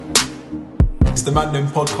It's the Mandem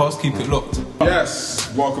podcast. Keep it locked.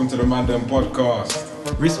 Yes, welcome to the Mandem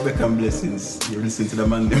podcast. Respect and blessings. You're listening to the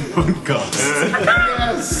Mandem podcast.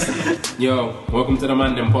 Yes. Yo, welcome to the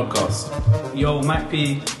Mandem podcast. Yo, Mike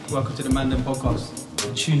P, welcome to the Mandem podcast.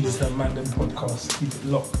 Tune to the Mandem podcast. Keep it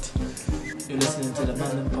locked. You're listening to the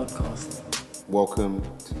Mandem podcast. Welcome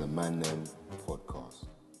to the Mandem podcast.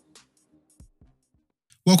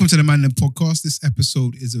 Welcome to the Mandem podcast. This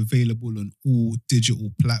episode is available on all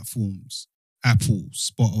digital platforms: Apple,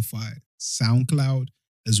 Spotify, SoundCloud,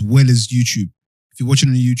 as well as YouTube. If you're watching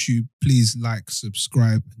on YouTube, please like,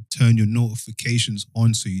 subscribe, and turn your notifications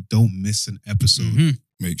on so you don't miss an episode.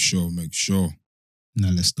 Make sure.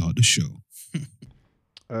 Now let's start the show.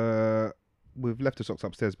 We've left the socks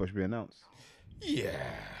upstairs, but should be announced. Yeah,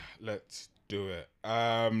 let's do it.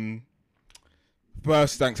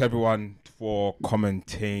 First, thanks everyone for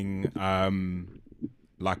commenting,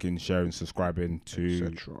 liking, sharing, subscribing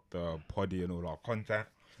to the poddy and all our content.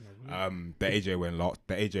 The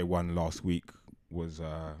AJ one last week was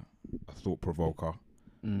a thought provoker.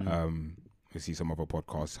 We see some other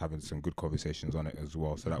podcasts having some good conversations on it as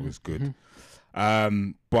well, so that was good.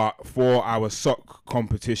 But for our sock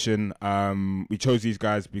competition, we chose these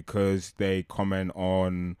guys because they comment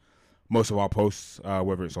on most of our posts,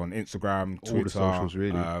 whether it's on Instagram, Twitter, all the socials,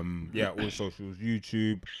 really. All the socials,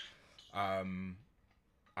 YouTube, and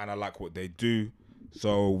I like what they do.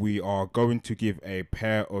 So we are going to give a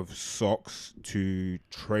pair of socks to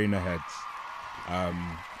Trainer Heads.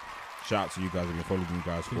 Shout out to you guys. I've been following you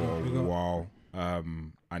guys for a while.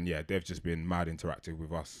 And yeah, they've just been mad interactive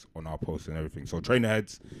with us on our posts and everything. So Trainer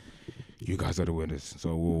Heads, you guys are the winners.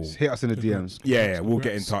 So we'll Just hit us in the DMs. Yeah, we'll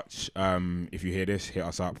get in touch. If you hear this, hit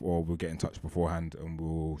us up, or we'll get in touch beforehand and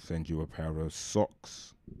we'll send you a pair of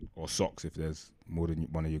socks, or socks if there's more than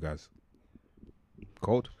one of you guys.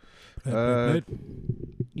 Cold. Play.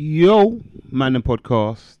 Yo, Mandem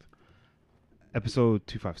podcast, episode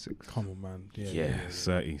 256. Come on, man. Yeah,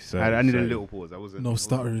 30. I need a little pause. I wasn't. No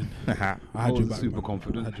stuttering. I had you back. Super man.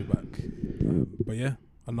 confident. I had you back. But yeah,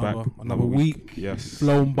 another Another week. Yes.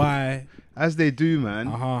 Flown by. As they do, man.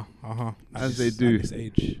 As they do. At this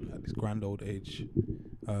age, at this grand old age.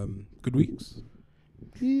 Good weeks.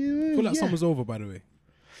 Yeah, I feel like summer's over, by the way.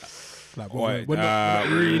 Like When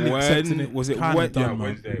was it?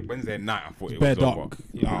 Wednesday night. I thought it was dark.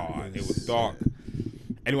 over. It was dark.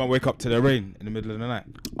 Anyone wake up to the rain in the middle of the night?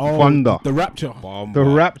 Oh, Thunder. the rapture. The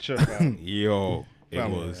rapture, fam. Yo, it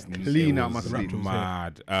Fam, was clean out my was sleep.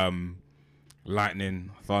 mad.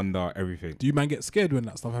 Lightning, thunder, everything. Do you man get scared when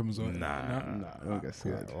that stuff happens? Or Nah, I don't get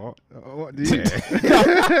scared. What? Do you?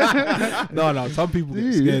 No. Some people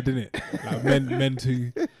get scared, innit? Like men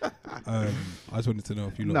too. I just wanted to know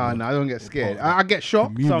if you. No, I don't get scared. I get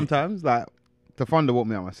shocked sometimes. Like the thunder woke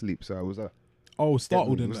me out of my sleep, so I was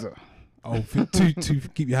startled in that. To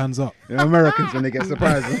keep your hands up. You know, Americans when they get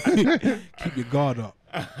surprised, Keep your guard up.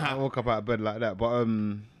 I woke up out of bed like that. But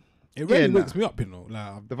It really wakes me up, you know.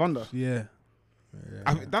 Like the thunder. Yeah.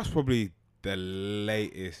 I mean, that's probably the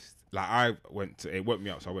latest. Like it woke me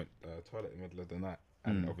up, so I went toilet in the middle of the night,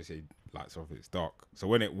 and obviously lights off. It's dark, so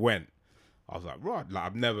when it went, I was like, right, like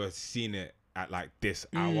I've never seen it at like this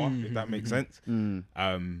hour. If that makes sense.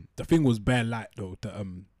 The thing was bare light though.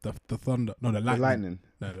 The thunder. No, the lightning. The lightning.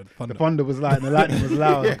 No, the thunder. The thunder was light. The lightning was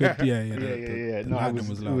loud. Yeah. The No, lightning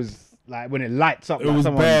was it loud. was like when it lights up. It was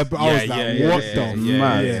bare, but I was like, what the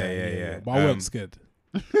mad? Yeah. But I wasn't scared.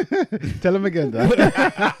 Tell him again, Dad.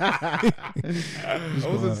 I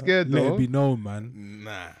wasn't scared though. Let it be known, man.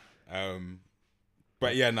 Nah.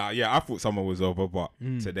 But I thought summer was over, but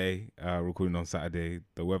today, recording on Saturday,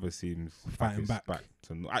 the weather seems Fighting back.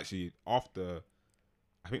 Actually, after,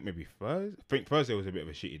 I think maybe Thursday. I think Thursday was a bit of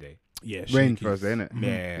a shitty day. Yeah, Rain shaky. Thursday, innit?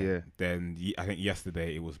 Yeah. Then I think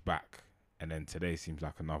yesterday it was back, and then today seems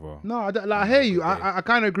like another. No, I hear you. I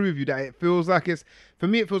kind of agree with you that it feels like it's, for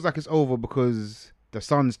me, it feels like it's over because the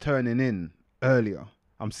sun's turning in earlier.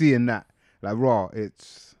 I'm seeing that. Like,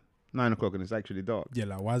 it's 9 o'clock and it's actually dark. Yeah,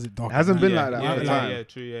 like, why is it dark? It hasn't been like that all the time. Yeah,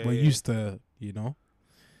 true, yeah. We're used to, you know.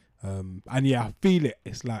 And yeah, I feel it.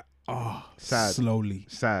 It's like, sad. Slowly.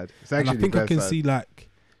 Sad. It's And actually I think I can sad. see like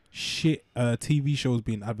shit TV shows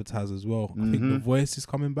being advertised as well. I think The Voice is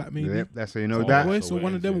coming back maybe. Yep, that's how you know The that. Voice or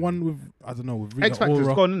one of them, one with, I don't know, with Rita X Factor's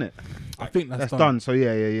Ora. gone, innit? I think that's done. So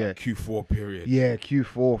yeah. Q4 period. Yeah,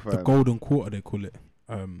 Q4 fam. The golden quarter they call it.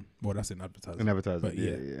 Well, that's in advertising. In advertising. But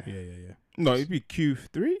yeah. No, it'd be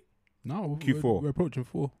Q3. No, Q4. We're approaching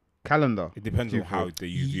 4. Calendar. It depends on Q4. how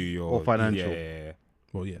you view your Or financial. Yeah.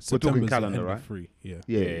 Well, yeah. We're talking September's calendar, end of right? 3. Yeah.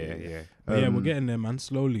 Yeah. But yeah, we're getting there, man.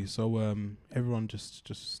 Slowly. So everyone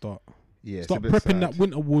just start Yeah, start it's a bit prepping sad. that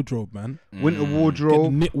winter wardrobe, man. Winter Get the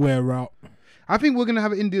wardrobe. knitwear out. I think we're gonna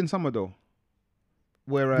have an Indian summer though.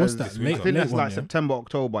 Whereas What's that? I Late- think late that's one, like yeah? September,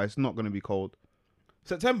 October. It's not gonna be cold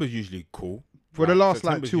September's usually cool. for the last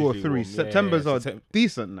like September's 2 or usually 3. warm. September's are September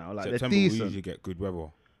decent now. Like they're we usually decent. get good weather.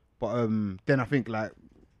 But then I think like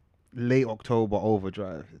late October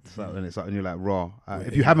overdrive. It's like when it's like and you're like raw.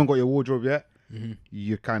 If you haven't got your wardrobe yet,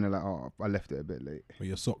 you're kind of like, oh, I left it a bit late. But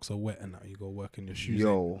your socks are wet and now you go work in your shoes.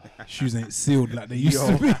 Yo, Shoes ain't sealed like they used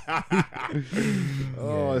to be.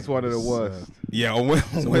 oh, it's one of the worst. Yeah, on a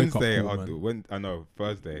wake-up Wednesday, call, man.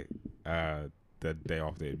 Thursday, the day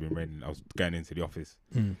after it had been raining, I was going into the office.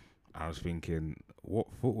 I was thinking, what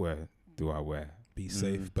footwear do I wear? Be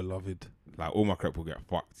safe, beloved. Like all my crep will get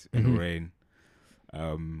fucked in the rain.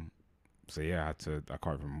 So yeah, I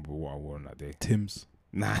can't remember what I wore on that day. Tim's.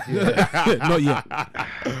 Nah, Not yet.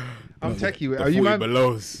 I'm techie. the Are you 40 man?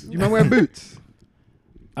 belows. You man wearing boots?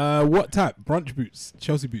 What type? Brunch boots,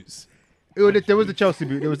 Chelsea boots. There was a Chelsea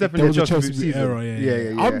boot. There was definitely There was a Chelsea boot boot season. era.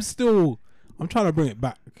 Yeah. I'm trying to bring it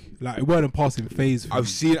back. Like it weren't a passing phase. For I've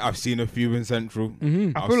me. seen a few in Central.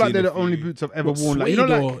 I feel like they're the only boots I've ever worn. Like, you know,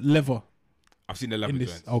 Suede like or leather. I've seen the leather In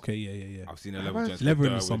this, joints. okay, yeah. I've seen the leather joints. Leather in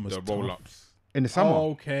the with summer's the tough. roll ups. in the summer.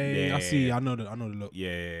 Okay, I see. Yeah. I know the look.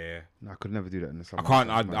 Yeah. No, I could never do that in the summer. I can't.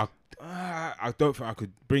 That's mad. I don't think I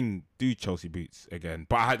could do Chelsea boots again.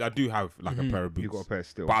 But I do have like a pair of boots. You got a pair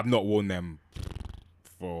still. But I've not worn them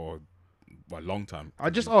for a long time. I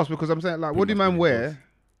just asked because I'm saying like, what do Pretty man much wear both.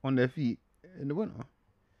 on their feet in the winter?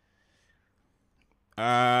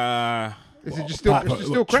 Is it just Apart still from-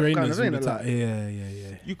 still crap kind trainers of thing? all the Like, time.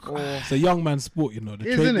 Yeah. You It's a young man's sport, you know.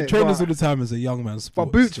 Isn't The it? trainers But- all the time is a young man's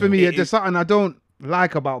sport. but boots so- for me are It- just something I don't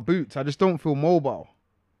like about boots. I just don't feel mobile.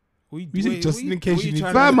 You think just in case you need-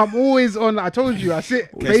 Fam, I'm always on. I told you, I sit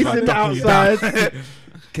Case facing man the ducking you outside.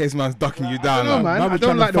 Case man's ducking you I down. don't know, like, man. be I don't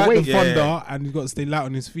trying to like the fight weight. Yeah. thunder, and he's got to stay light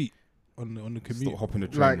on his feet on the commute. Stop hopping the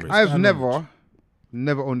train. Like Riz. I've I know.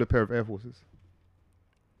 never owned a pair of Air Forces.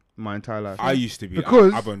 My entire life. I used to be.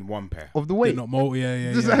 Because- I've owned one pair. of the They're weight. not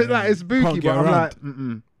yeah. Just yeah. like it's spooky, Can't but get I'm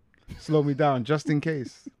around. like, slow me down just in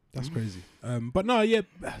case. That's crazy. But no, yeah,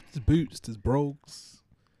 there's boots, there's brogues.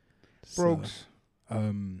 Brogues.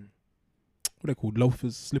 What are they called?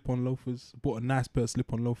 Loafers, slip-on loafers. Bought a nice pair of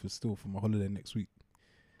slip-on loafers still for my holiday next week.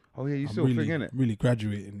 Oh yeah, you I'm still really, thinking it? really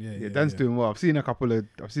graduating. Yeah, Dan's doing well. I've seen a couple of.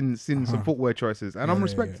 I've seen some footwear choices, and I'm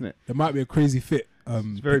respecting it. There might be a crazy fit.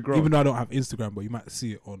 It's very grown. even though I don't have Instagram, but you might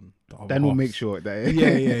see it on the other Dan will halves. make sure that it, Yeah.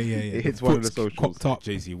 it hits one of the Foot's socials. cocked up.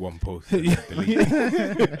 Jay-Z one post. Yeah. delete.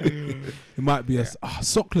 It might be a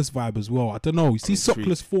sockless vibe as well. I don't know. You see, intrigued.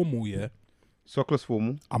 sockless formal, yeah. Sockless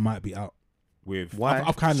formal. I might be out. With Why?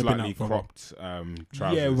 I've kind of been slightly out from cropped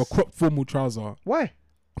trousers. Yeah, with a cropped formal trouser, Why?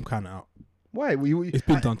 I'm kind of out. Why? It's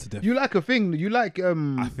been done to death. You like a thing. You like I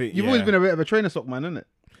think, You've always yeah. been a bit of a trainer sock man, isn't it?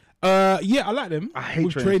 Yeah, I like them. I hate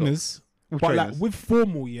with trainer trainers. With But trainers. like with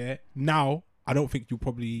formal, yeah. Now I don't think you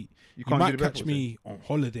can't might do the catch barefoot me on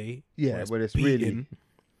holiday. Yeah, where it's beating, really-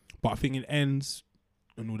 But I think it ends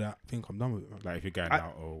and all that. I think I'm done with it. Man. Like if you're going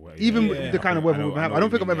out or whatever. Even Yeah, with yeah, the kind of I weather know- we've I had. know I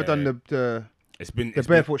don't what think you I've ever mean, done the It's been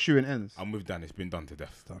barefoot shoe in ends. I'm with Dan. It's been done to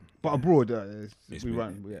death. But abroad, It's we been-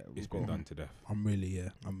 run. Yeah, It's been done to death. I'm really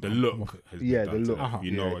I'm The I'm look off it. has Yeah, been done the to look. death.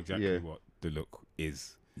 You know Yeah, exactly yeah. what the look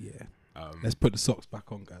is. Yeah. Um, Let's put the socks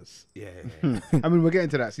back on, guys. yeah. I mean, we're getting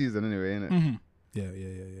to that season anyway, isn't it? Mm-hmm.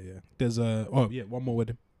 Yeah. There's one more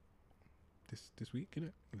wedding. This week,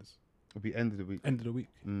 innit? Yes. It'll be end of the week. End of the week.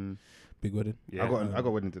 Mm. Big wedding. Yeah. I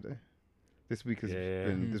got wedding today. This week has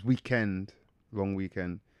been this weekend, long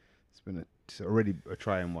weekend. It's already a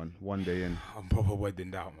trying one. One day in. I'm proper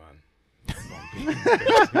wedding out, man.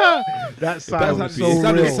 That sounds so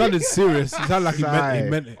It real. sounded serious. It sounded like he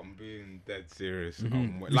meant it. I'm being dead serious.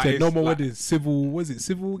 You said no more weddings. Civil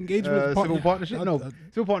engagement? Civil partnership? No,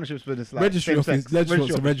 civil partnership's been like Registry same-sex.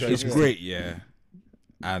 office. Registry It's office. great, yeah,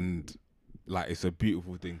 and like it's a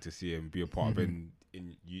beautiful thing to see and be a part of. And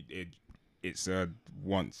it's a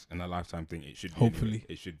once in a lifetime thing. It should be Hopefully. anyway.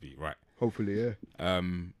 It should be right. Hopefully, yeah.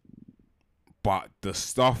 But the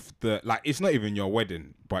stuff that like it's not even your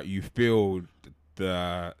wedding, but you feel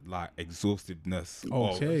the like exhaustedness.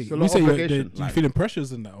 Okay. It's a You lot say of you're obligation. you feeling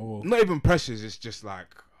pressures in that, or Not even pressures. It's just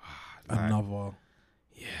like another?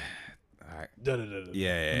 yeah.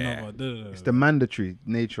 Another. It's the mandatory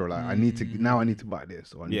nature. Like I need to buy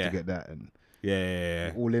this or I need Yeah. to get that, and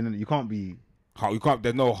Yeah. all in. You can't be. You can't.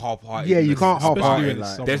 There's no half-hearted. Yeah, you can't Especially half-hearted. when it's Like,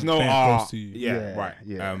 someone There's no bare close to you. yeah, right.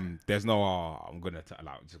 yeah. There's no I'm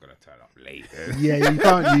just gonna turn up late. yeah, you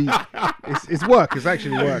can't. It's work. It's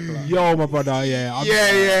actually work. Like. Yo, my brother, yeah.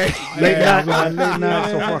 Late night, man. Late night.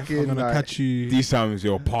 So I'm fucking. gonna Like, catch you. These times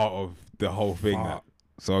you're part of the whole thing. Fuck.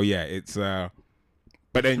 So yeah, it's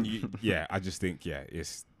but then I just think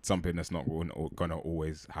it's something that's not gonna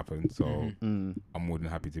always happen. So I'm more than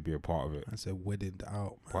happy to be a part of it. I said wedded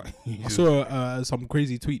out. Man. But I saw some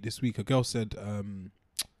crazy tweet this week. A girl said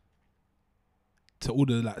to all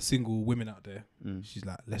the like single women out there, she's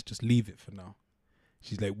like, let's just leave it for now.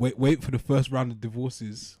 She's like, wait for the first round of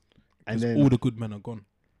divorces, and then all the good men are gone.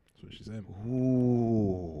 That's what she's saying.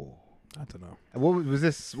 Ooh, I don't know. What was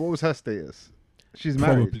this? What was her status? She's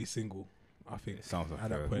married. Probably single. I think it sounds like at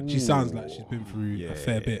that her. point. She sounds like she's been through a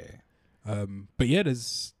fair bit. But yeah,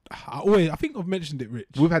 I think I've mentioned it, Rich.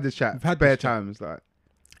 We've had this chat. We've had bare this chat. times. Like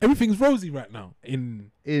everything's rosy right now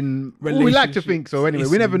in we like to think so. Anyway,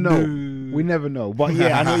 we never know. We never know. But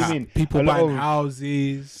yeah, I know what you mean. People buying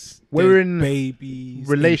houses. We're in babies,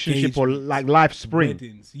 relationship or like life spring.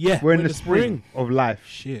 Weddings. Yeah, we're in the spring of life.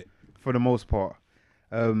 Shit, for the most part.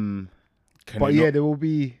 But yeah, there will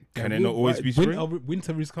be. Can it not always be spring?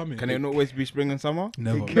 Winter is coming. Can it not always be spring and summer?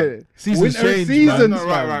 Never. Seasons change. No,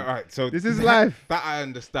 right. So this is life. That I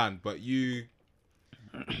understand, but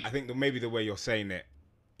I think that maybe the way you're saying it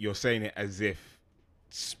as if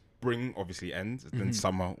spring obviously ends, then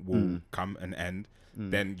summer will come and end.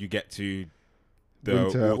 Then you get to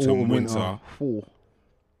the autumn, winter, fall,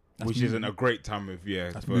 which isn't a great time of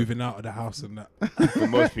year. That's moving out of the house and that for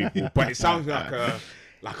most people. But it sounds like a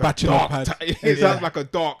bachelor dark it sounds like a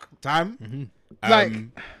dark time.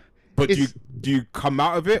 But do you come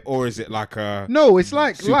out of it, or is it like a no? It's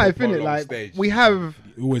like life, isn't it? Like stage? we have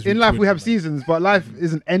in life, we have seasons, but life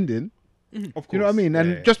isn't ending. Of course, you know what I mean?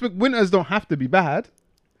 And just winters don't have to be bad.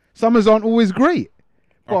 Summers aren't always great,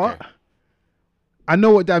 but I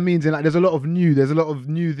know what that means. And like, there's a lot of new this,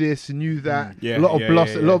 new that, a lot of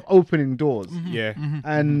blossom, a lot of opening doors.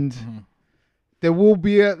 And there will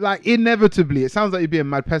be inevitably. It sounds like you're being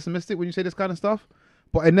mad pessimistic when you say this kind of stuff,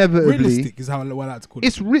 but inevitably, realistic is how I like to call it.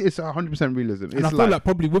 It's 100% realism. And I feel like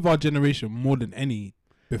probably with our generation more than any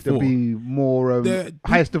before, there'll be more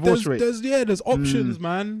highest divorce rate. There's options,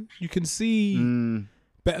 man. You can see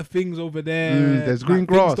better things over there. There's green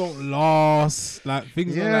grass. Things don't last. Like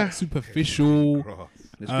things are like superficial.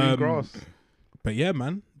 There's green grass. But yeah,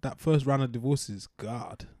 man, that first round of divorces,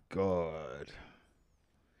 God.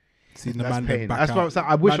 Seeing the man pain. back That's out. what I'm saying.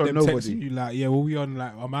 I wish on nobody. You like, yeah, well, we on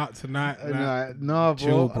like I'm out tonight. Like, no, bro.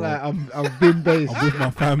 Chill, bro. Like, I've been based. I'm with my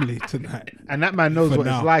family tonight. And that man knows what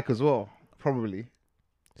it's like as well. Probably.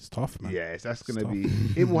 It's tough, man. Yes, that's gonna be.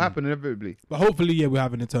 It will happen inevitably. But hopefully, yeah, we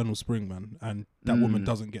have an eternal spring, man, and that woman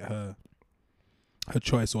doesn't get her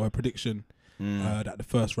choice or her prediction that the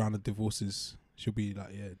first round of divorces she'll be like,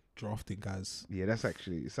 drafting guys. Yeah, that's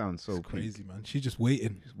actually, it sounds so crazy, man. She's just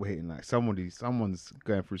waiting. She's waiting. Like someone's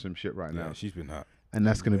going through some shit right now. Yeah, she's been hurt. And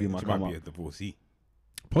that's going to be my She come might up. be a divorcee.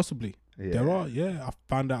 Possibly. Yeah. There are, I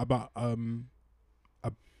found out about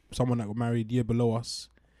someone that got married year below us,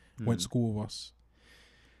 went to school with us.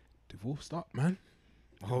 Divorced up, man.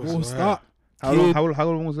 Divorced up. How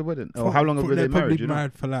long was the wedding? How long were they married? Probably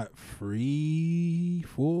married for like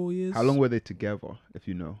 3-4 years. How long were they together, if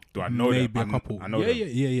you know? Do I know Maybe them? a couple. I know them.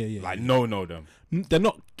 Yeah. Like, know them. They're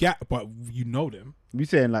not but you know them. You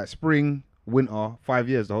saying like spring, winter, 5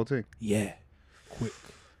 years, the whole thing? Yeah.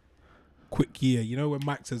 Quick year. You know when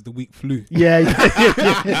Mike says the week flew? Yeah.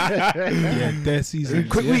 Their season.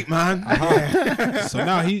 Quick week, man. So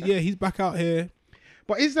now he's back out here.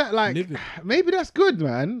 But is that like, maybe that's good,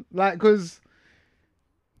 man? Like, because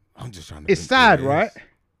I'm just trying to. It's sad, right?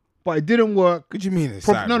 But it didn't work. What do you mean it's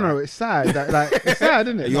sad? No, it's sad. It's sad,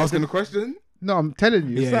 isn't it? Are you asking a question? No, I'm telling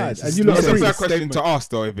you, it's sad. It's and you look It's a fair question to ask,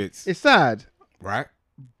 though, if it's sad, right?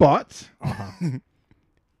 But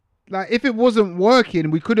like, if it wasn't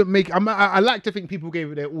working, we couldn't make. I like to think people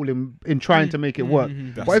gave it their all in trying to make it work.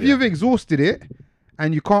 But if you've exhausted it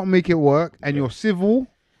and you can't make it work, and you're civil.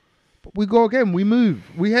 We go again. We move.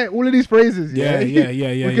 We hear all of these phrases. Yeah.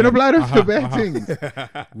 We can apply them to bad things.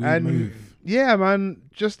 And move. Yeah, man.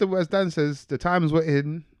 Just as Dan says, the times we're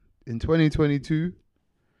in 2022,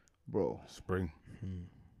 bro. Spring.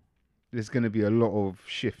 There's gonna be a lot of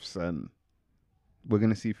shifts, and we're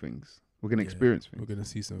gonna see things. We're gonna experience things. We're gonna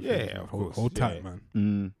see some. Yeah, things. of course. Hold tight,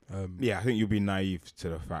 man. Yeah, I think you'll be naive to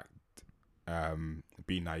the fact.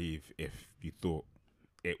 Be naive if you thought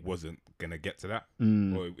it wasn't gonna get to that,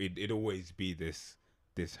 or it'd always be this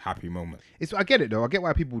happy moment. I get it though. I get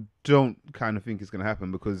why people don't kind of think it's gonna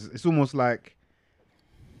happen, because it's almost like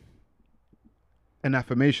an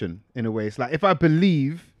affirmation in a way. It's like, if I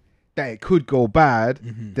believe that it could go bad,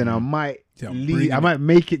 then I might I might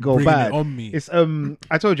make it go bad. It on me. It's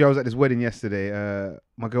I told you I was at this wedding yesterday.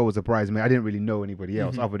 My girl was a bridesmaid. I didn't really know anybody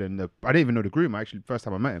else other than I didn't even know the groom. Actually, first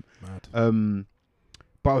time I met him. Mad.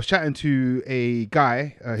 But I was chatting to a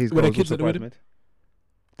guy. His girl was also a bridesmaid.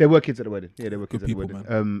 There were kids at the wedding. Yeah, there were kids Good at the people,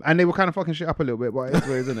 wedding. And they were kind of fucking shit up a little bit, but it's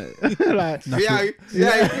what, isn't it? Like, See how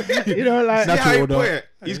you know, like, see how he order. put it?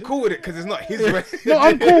 He's cool with it because it's not his wedding. no,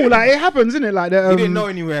 I'm cool. Like, it happens, isn't it? Like, He didn't know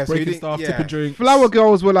anywhere, so he Breaking didn't. stuff, Yeah. tipping drinks. flower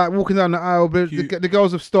girls were like walking down the aisle, but Cute. the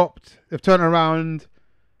girls have stopped, they've turned around,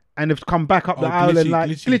 and they've come back up the aisle and like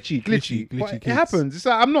glitchy. But it kids. happens. It's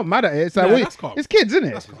like, I'm not mad at it. It's like, Yeah, wait, that's calm. it's kids, isn't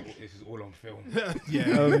it? This is all on film.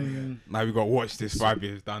 Yeah. Now we got to watch this 5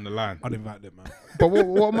 years down the line. I'd invite them, man. But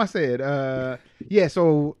what am I saying? Yeah,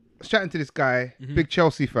 so I was chatting to this guy, big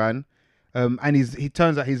Chelsea fan, and he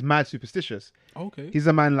turns out he's mad superstitious. Okay. He's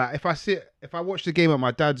a man like, if I watch the game at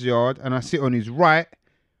my dad's yard and I sit on his right,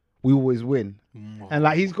 we always win. And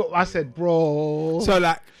like I said, bro. So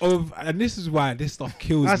like, and this is why this stuff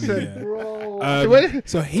kills I me. said, yeah. bro.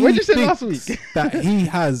 So he What'd you say thinks last week? that he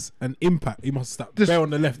has an impact. He must start Just bare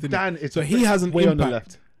on the left. Dan, Innit? it's So he has an way on the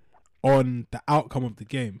impact on the outcome of the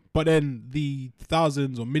game. But then the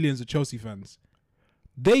thousands or millions of Chelsea fans,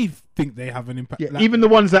 they think they have an impact. Yeah, Like, even the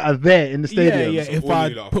ones that are there in the stadium. Yeah, if All I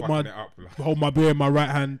you lot are put fucking it up, like. hold my beer in my right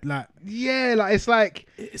hand, like Yeah, like it's like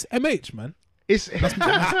it's MH, man. it's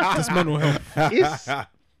That's mental health.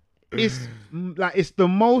 it's the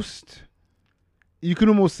most, you can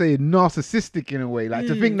almost say, narcissistic in a way. Like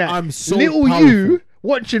to think that I'm so little powerful. you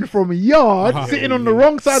watching from a yard, sitting on the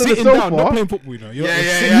wrong side Sitting of the down, not sofa, playing football, you know.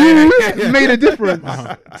 You're you made a difference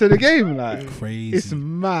to the game. Like crazy. it's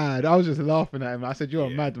mad. I was just laughing at him. I said, "You're a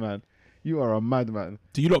madman. You are a madman."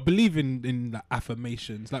 Do you not believe in like,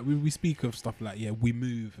 affirmations? Like we speak of stuff like we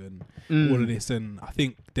move and all of this, and I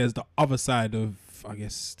think there's the other side of I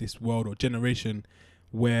guess this world or generation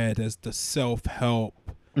where there's the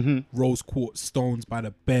self-help, rose quartz stones by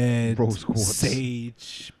the bed, Rose quartz.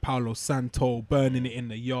 sage, Palo Santo, burning it in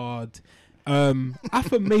the yard.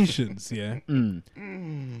 Affirmations, yeah.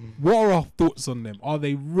 What are our thoughts on them? Are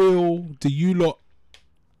they real? Do you lot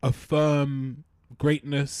affirm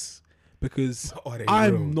greatness? Because Are they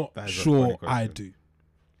I'm real? not That is a sure funny I question. do.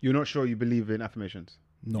 You're not sure you believe in affirmations?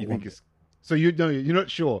 Not You one think bit. it's so you know you're not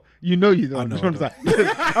sure. You know you don't. I know That's what I I'm saying.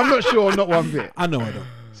 I'm not sure, not one bit. I know I don't.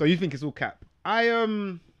 So you think it's all cap? I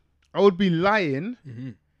would be lying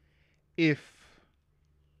if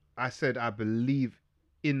I said I believe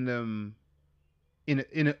in them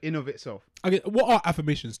in of itself. I guess, what are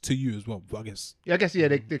affirmations to you as well? I guess Yeah, I guess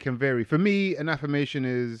they can vary. For me, an affirmation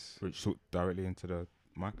is Rich, talk directly into the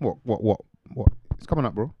mic. what? It's coming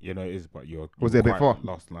up, bro. Yeah, no, it is, but you're. Was you it were a bit quiet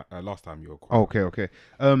far? last time you were quiet. Okay.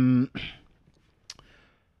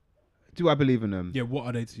 Do I believe in them? yeah. What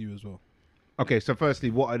are they to you as well? Okay, so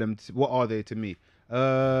firstly, what are them? What are they to me?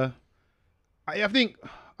 I think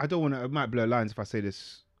I don't want to. It might blur lines if I say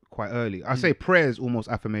this quite early. I say prayer is almost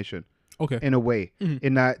affirmation Okay, in a way,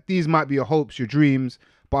 in that these might be your hopes, your dreams,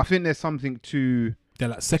 but I think there's something to they're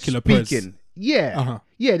like secular prayers. speaking. Yeah, Uh-huh.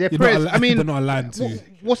 yeah, they're You're prayers. not I mean, they're not aligned to.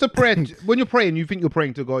 what's a prayer? When you're praying, you think you're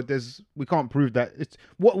praying to God. We can't prove that. It's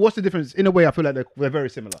what's the difference? In a way, I feel like they're very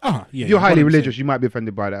similar. Yeah, If you're highly 100%. religious, you might be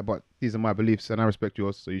offended by that, but these are my beliefs, and I respect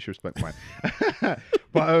yours, so you should respect mine.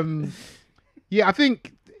 But yeah, I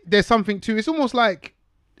think there's something to. It's almost like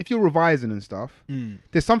if you're revising and stuff.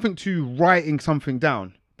 There's something to writing something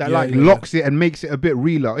down that locks it and makes it a bit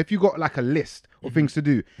realer. If you got like a list of things to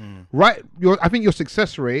do, right? I think your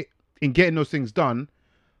success rate in getting those things done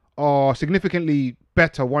are significantly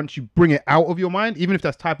better once you bring it out of your mind, even if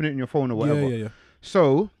that's typing it in your phone or whatever. Yeah.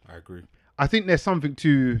 So I agree. I think there's something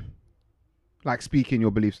to like speaking your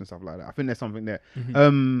beliefs and stuff like that. I think there's something there.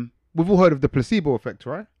 We've all heard of the placebo effect,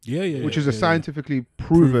 right? Yeah. Which is a scientifically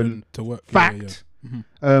proven to work fact.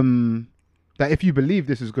 That if you believe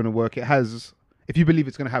this is going to work, if you believe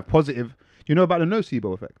it's going to have positive, you know about the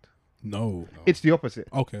nocebo effect? No. It's the opposite.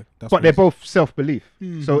 Okay. That's But they're crazy. both self-belief.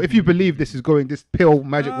 So if you believe this pill,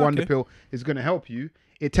 magic wonder okay. pill, is going to help you,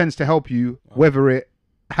 it tends to help you whether it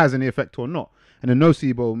has any effect or not. And a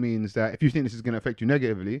nocebo means that if you think this is going to affect you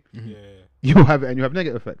negatively, you'll have it and you have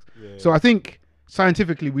negative effects. So I think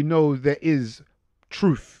scientifically we know there is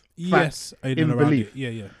truth, Yes, fact, in in belief.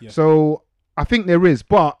 Yeah. So I think there is,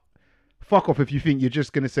 but fuck off if you think you're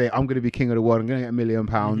just going to say, I'm going to be king of the world, I'm going to get £1 million,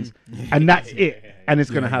 and that's it, and it's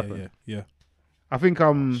going to happen. Yeah. I think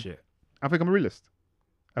Shit. I think I'm a realist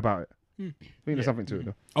about it. I think there's something to it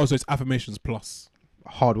though. Oh, so it's affirmations plus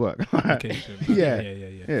Hard work. application. Yeah.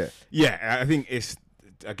 Yeah. Yeah, I think it's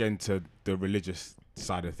again to the religious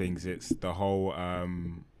side of things. It's the whole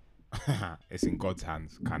it's in God's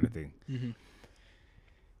hands kind of thing.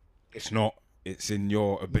 It's not. It's in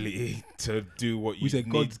your ability to do what you We said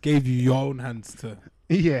need. God gave you your own hands to.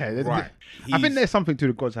 Yeah, Right. I think there's something to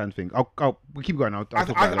the God's hand thing. We keep going. I'll talk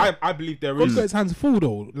about it later. I believe there God's is. got his hands full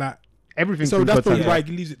though. Like everything. So that's probably hands. why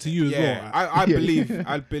he leaves it to you as well. I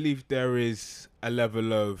believe there is a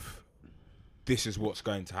level of this is what's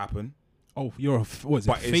going to happen. Oh, you're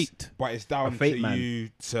fate? But it's down fate to man. you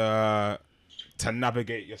to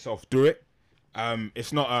navigate yourself through it.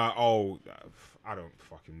 It's not I don't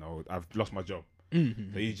fucking know. I've lost my job.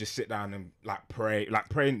 Mm-hmm. So you just sit down and like praying.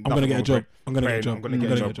 I'm gonna get a job. I'm gonna get a job. I'm gonna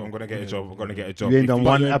get a job. I'm gonna get a job. I'm gonna get a job. You ain't done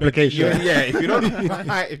one application. If you don't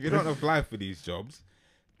if you don't apply for these jobs,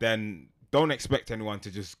 then don't expect anyone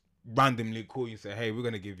to just randomly call you and say, "Hey, we're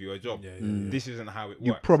gonna give you a job." This isn't how it works.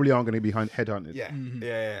 You probably aren't going to be headhunted.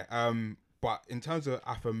 Yeah. But in terms of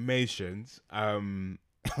affirmations, are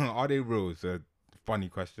they real? It's a funny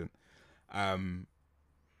question. I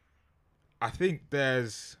think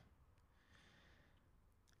there's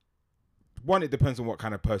one. It depends on what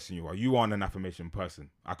kind of person you are. You aren't an affirmation person.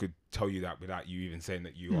 I could tell you that without you even saying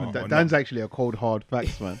that you are. Dan's actually a cold hard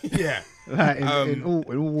facts man. Yeah. Like in all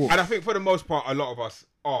walks. And I think for the most part, a lot of us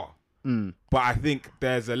are. But I think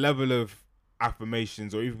there's a level of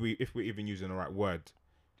affirmations, or if we're even using the right word,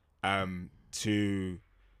 to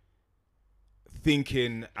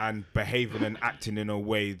thinking and behaving and acting in a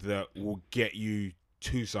way that will get you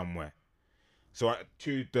to somewhere. So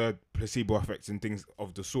to the placebo effects and things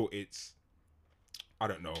of the sort, it's, I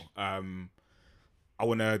don't know, I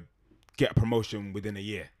want to get a promotion within a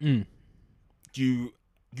year. You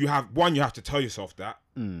have to tell yourself that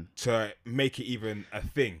to make it even a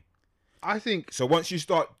thing. I think so. Once you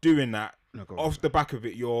start doing that, off the back of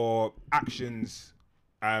it, your actions,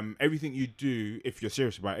 everything you do, if you're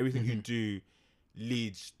serious about it, everything you do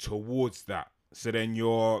leads towards that. So then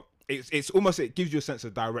it's almost, it gives you a sense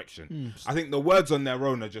of direction. I think the words on their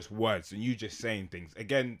own are just words and you just saying things.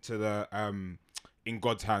 Again, to the in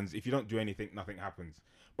God's hands, if you don't do anything, nothing happens.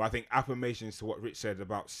 But I think affirmations, to what Rich said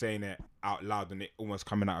about saying it out loud and it almost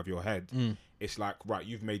coming out of your head, it's like, right,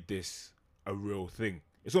 you've made this a real thing.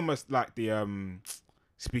 It's almost like the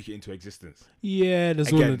speak it into existence. Yeah, there's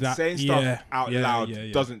Again, all of that. Saying stuff out loud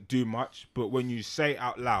yeah. doesn't do much, but when you say it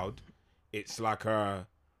out loud, it's like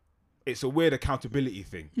it's a weird accountability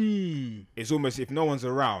thing. It's almost, if no one's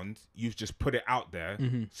around, you've just put it out there.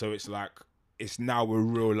 So it's like, it's now a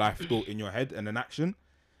real life thought in your head and an action.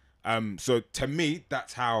 So to me,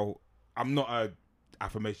 that's how, I'm not a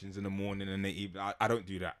affirmations in the morning and the evening. I don't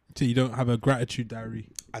do that. So you don't have a gratitude diary?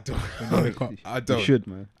 I don't. I don't. You should,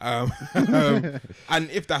 man. And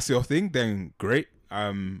if that's your thing, then great.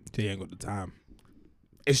 So you ain't got the time.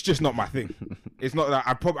 It's just not my thing. It's not that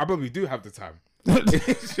I probably do have the time.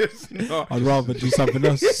 It's just not. I'd rather do something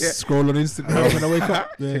else. Scroll on Instagram when I wake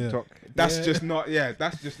up. TikTok. That's just not. Yeah,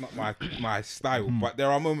 that's just not my style. But there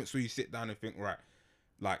are moments where you sit down and think, right,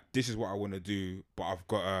 like this is what I want to do, but I've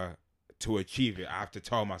got to achieve it. I have to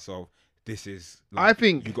tell myself this is. Like, I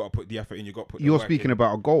think you got to put the effort in. You got to put. You're the work speaking in.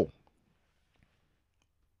 about a goal.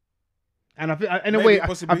 And I think, in a Maybe, way, I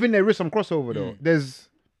possibly. think there is some crossover though. There's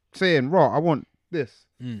saying, "Raw, I want this,"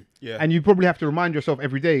 Yeah, and you probably have to remind yourself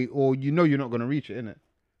every day, or you know you're not going to reach it, innit?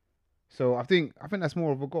 So I think that's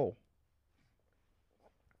more of a goal.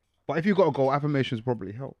 But if you've got a goal, affirmations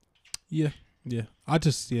probably help. Yeah. I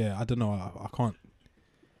don't know. I can't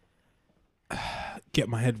get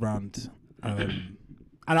my head round. And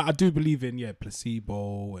I do believe in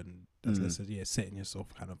placebo and as I said, setting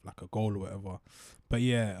yourself kind of like a goal or whatever. But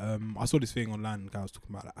I saw this thing online. Guys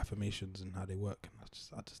talking about like affirmations and how they work, and I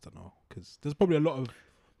just don't know, because there's probably a lot of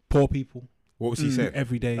poor people. What was he saying?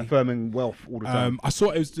 Every day Affirming wealth all the time. I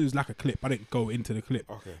saw it was like a clip. I didn't go into the clip.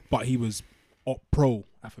 Okay. But he was pro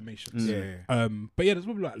affirmations. Yeah. But there's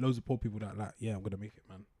probably like loads of poor people that like, I'm gonna make it,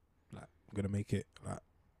 man. Like I'm gonna make it. Like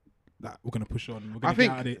we're gonna push on. We're gonna get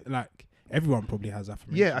out of it. Like everyone probably has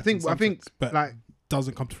affirmations. Yeah, I think, but like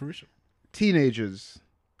doesn't come to fruition. Teenagers,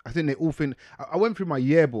 I think they all think. I went through my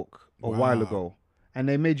yearbook a while ago, and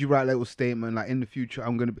they made you write a little statement like, in the future,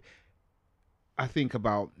 I'm gonna be. I think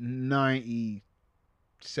about 97%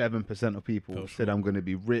 of people said I'm going to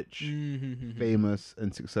be rich, famous,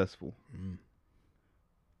 and successful.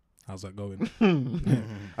 How's that going?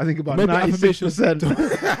 I think about Maybe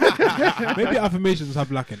 96%. Maybe affirmations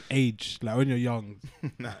have like an age. Like when you're young,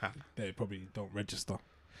 they probably don't register.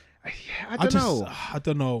 I don't know. I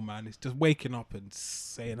don't know, man. It's just waking up and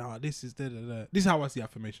saying, this is da-da-da. This is how I see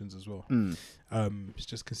affirmations as well. It's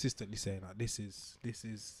just consistently saying like, this is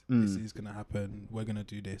gonna happen. We're gonna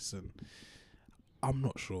do this, and I'm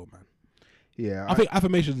not sure, man. Yeah, I think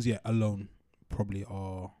affirmations, alone probably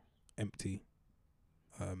are empty.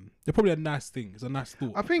 They're probably a nice thing. It's a nice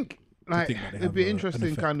thought. I think like it'd be an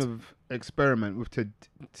interesting kind of experiment with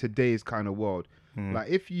today's kind of world. Like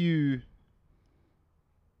if your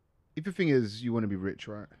thing is you want to be rich,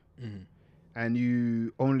 right? and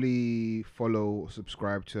you only follow or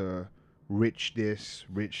subscribe to Rich This,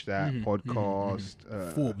 Rich That podcast,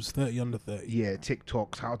 Forbes 30 under 30. yeah,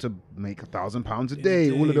 TikToks, how to make £1,000 a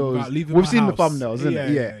day, all of those. without leaving We've my seen the house. thumbnails, isn't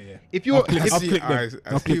it? Yeah. If you're, I I'll see, click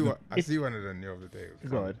them. I see one of them the other day.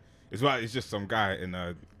 Go ahead. It's just some guy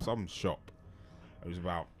in some shop. It was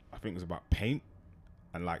about, I think it was about paint,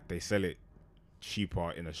 and like they sell it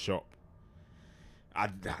cheaper in a shop. I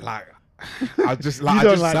just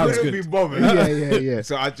couldn't be bothered. Yeah.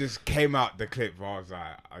 So I just came out the clip. I was like,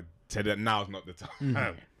 I said that now's not the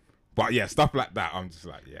time. But yeah, stuff like that. I'm just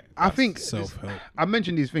like, yeah. I think self-help. I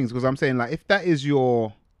mentioned these things because I'm saying, like, if that is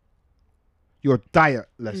your diet,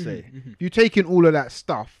 let's say, if you take in all of that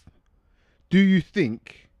stuff, do you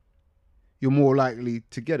think you're more likely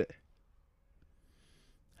to get it?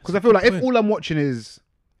 Because I feel like if all I'm watching is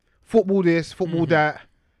football this, football that,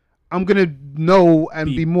 I'm gonna know and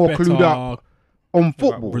be more clued up on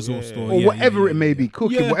football or whatever it may be,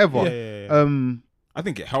 cooking, whatever. I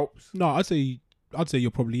think it helps. No, I'd say you're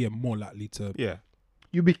probably more likely to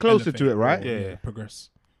you'll be closer to it, right? Yeah, progress.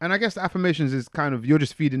 And I guess the affirmations is kind of, you're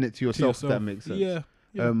just feeding it to yourself. If that makes sense. Yeah.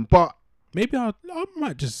 But maybe I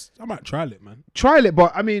might try it, man. Try it,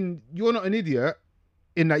 but I mean, you're not an idiot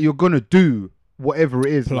in that you're gonna do whatever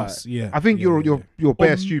it is. Plus, like, I think you're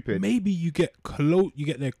bare stupid. Maybe you get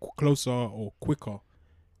there closer or quicker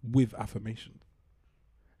with affirmations.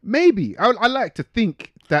 Maybe I like to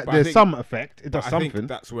think that there's some effect. It does something. I think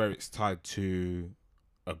that's where it's tied to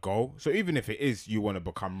a goal. So even if it is you want to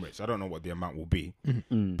become rich, I don't know what the amount will be,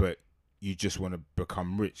 but you just want to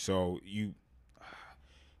become rich. So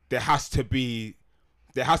there has to be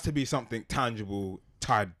something tangible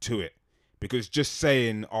tied to it, because just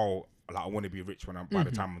saying, oh, like, I want to be rich by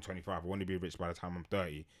the time I'm 25, I want to be rich by the time I'm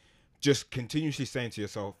 30. Just continuously saying to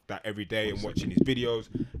yourself that every day and watching these videos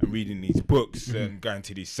and reading these books and going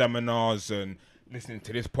to these seminars and listening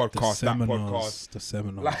to this podcast, that podcast, the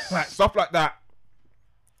seminars, like stuff like that,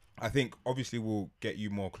 I think obviously will get you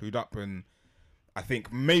more clued up, and I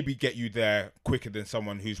think maybe get you there quicker than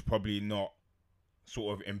someone who's probably not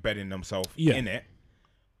sort of embedding themselves in it.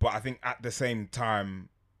 But I think at the same time,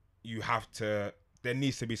 there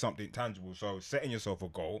needs to be something tangible. So setting yourself a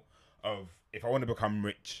goal of, if I want to become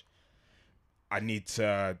rich, I need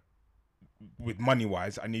to, with money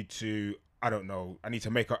wise, I need to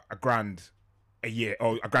make a grand a year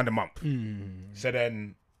or a grand a month. So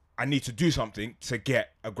then I need to do something to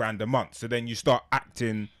get a grand a month. So then you start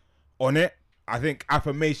acting on it. I think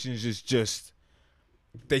affirmations is just,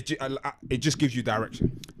 it just gives you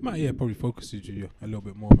direction. Probably focuses you a little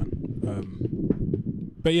bit more, man.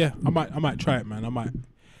 But yeah, I might try it, man. I might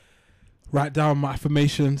write down my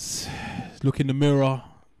affirmations, look in the mirror,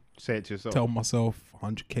 say it to yourself, tell myself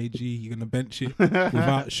 100 kg, you're gonna bench it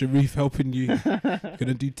without Sharif helping you. You're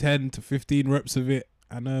gonna do 10 to 15 reps of it,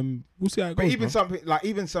 and we'll see how it goes.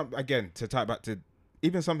 But again, to tie back to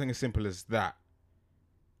even something as simple as that,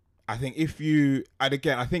 I think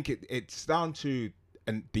I think it's down to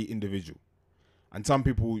the individual, and some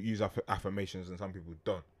people use affirmations and some people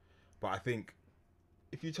don't. But I think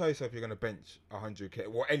if you tell yourself you're going to bench 100k,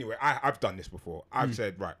 well, anyway, I've done this before. I've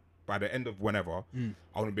said, right, by the end of whenever,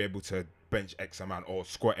 I want to be able to bench X amount or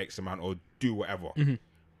squat X amount or do whatever.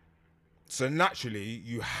 So naturally,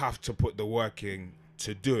 you have to put the work in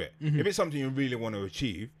to do it. If it's something you really want to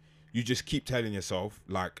achieve, you just keep telling yourself,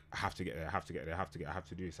 like, I have to get there, I have to get there, I have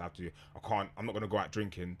to do this, I'm not going to go out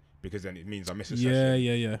drinking, because then it means I miss a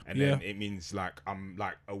session. And then it means like I'm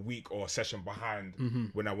like a week or a session behind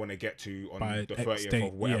when I want to get to on by the X 30th date.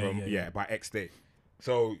 of whatever. By X date.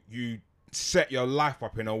 So you set your life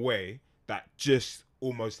up in a way that just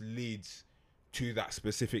almost leads to that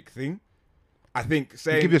specific thing. I think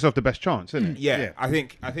you give yourself the best chance, isn't it? Yeah. I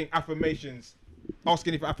think affirmations,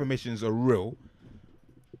 asking if affirmations are real,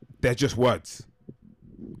 they're just words.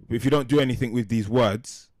 If you don't do anything with these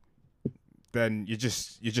words, then you're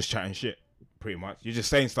just chatting shit, pretty much. You're just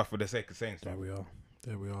saying stuff for the sake of saying stuff.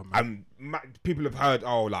 There we are, man. And people have heard,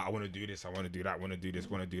 oh, like, I want to do this, I want to do that, I want to do this,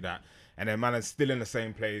 want to do that. And then man is still in the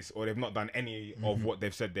same place, or they've not done any of what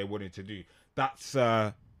they've said they wanted to do. That's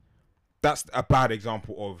a bad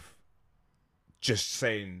example of just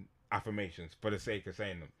saying affirmations for the sake of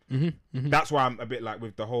saying them. That's why I'm a bit like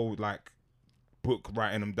with the whole like book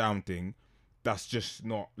writing them down thing. That's just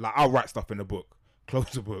not like, I'll write stuff in a book, close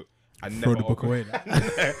the book, and Throw never the book away.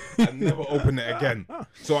 and never open it again.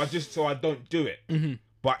 So I don't do it.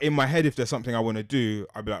 But in my head, if there's something I want to do,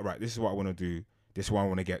 I'll be like, right, this is what I want to do. This is what I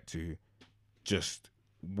want to get to. Just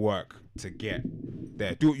work to get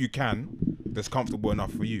there. Do what you can that's comfortable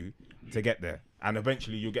enough for you to get there. And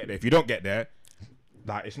eventually you'll get there. If you don't get there,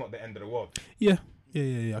 like, it's not the end of the world. Yeah.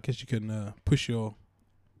 Yeah. I guess you can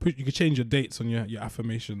you can change your dates on your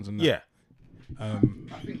affirmations and that. Yeah. I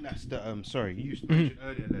think that's the sorry, you used to mention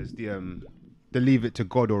earlier there's the leave it to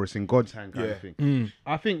God or it's in God's hand kind of thing.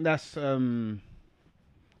 I think that's the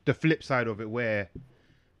flip side of it where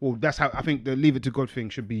that's how I think the leave it to God thing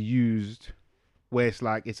should be used where it's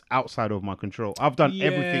like it's outside of my control. I've done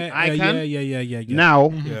everything I can. Yeah.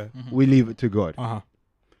 Now we leave it to God.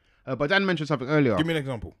 But Dan mentioned something earlier. Give me an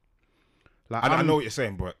example. Like I know what you're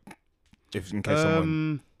saying, but if in case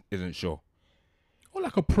someone isn't sure. Or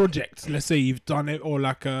like a project, let's say you've done it, or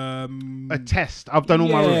like a test. I've done all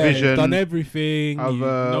my revision, done everything.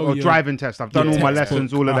 Or driving test. I've done all my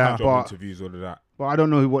lessons, all of that. Job interviews, all of that. But I don't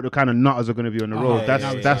know what the kind of nutters are going to be on the road.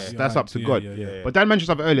 That's up to God. But Dan mentioned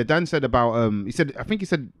something earlier. Dan said about I think he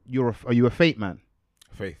said are you a fate man?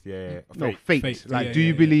 Faith, yeah. No, fate. Like, do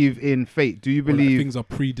you believe in fate? Do you believe things are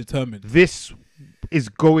predetermined? This is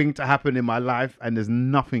going to happen in my life, and there's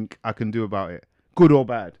nothing I can do about it, good or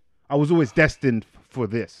bad. I was always destined for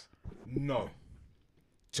this. No.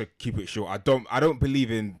 To keep it short, I don't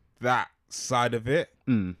believe in that side of it.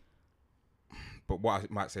 But what I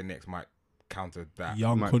might say next might counter that.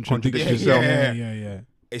 Young Might contradict contradict yourself. yourself. Yeah.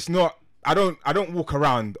 It's not. I don't walk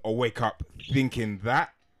around or wake up thinking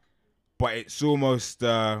that. But it's almost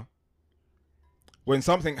when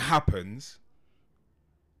something happens,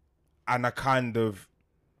 and I kind of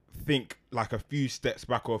think like a few steps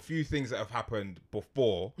back or a few things that have happened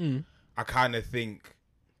before. I kind of think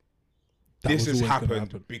this has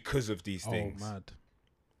happened because of these things. Oh,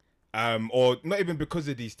 mad. Or not even because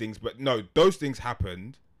of these things, but no, those things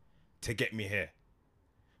happened to get me here.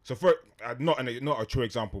 So for not a true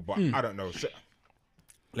example, but I don't know. So,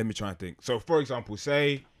 let me try and think. So for example,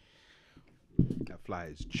 say that fly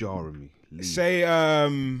is jarring me. Leave.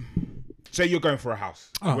 Say you're going for a house.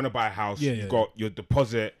 You want to buy a house. Yeah, You've got your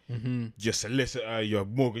deposit, your solicitor, your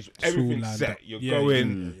mortgage, everything's set. You're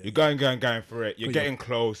going for it. You're getting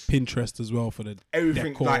close. Pinterest as well for the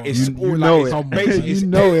everything. decor. Like it's all like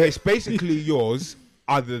it's basically yours,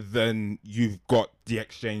 other than you've got the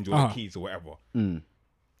exchange or the keys or whatever.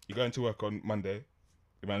 You're going to work on Monday.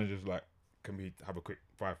 The manager's like, "Can we have a quick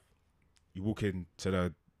 5?" You walk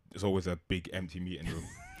into there's always a big empty meeting room.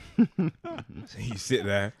 So you sit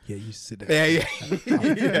there. Yeah, you sit there.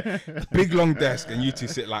 Yeah. Big long desk, and you two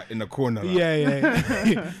sit like in the corner. Like.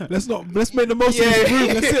 Yeah. Let's make the most of this room.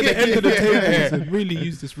 Let's sit at the end of the table and really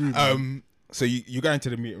use this room. So you go into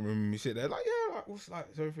the meeting room, you sit there like, what's like,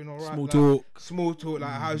 is everything all right? Small talk,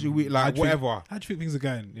 like how's your week, like whatever. How do you think things are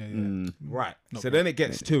going? Yeah. Right. So then it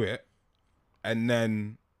gets to it, and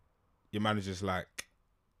then your manager's like,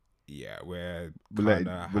 yeah, we're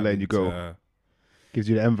letting you go. Gives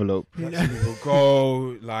you the envelope. We'll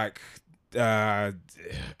go like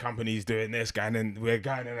companies doing this guy, and then we're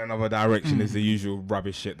going in another direction. Is the usual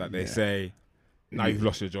rubbish shit that they say. Now you've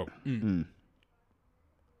lost your job.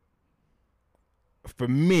 For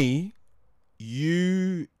me,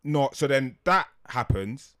 so then that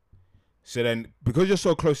happens. So then because you're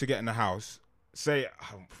so close to getting the house, say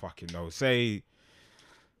I don't fucking know, say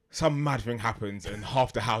some mad thing happens and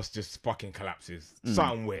half the house just fucking collapses.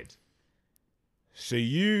 Something weird. So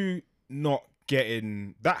you not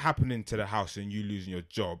getting that happening to the house and you losing your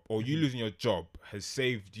job, or you losing your job has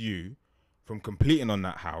saved you from completing on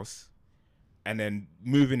that house and then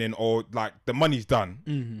moving in, or like the money's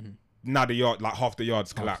done. Now the yard, like half the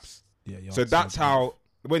yard's collapsed. So that's how,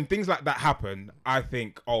 when things like that happen, I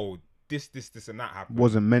think, oh, this and that happened.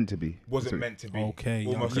 Wasn't meant to be. Okay.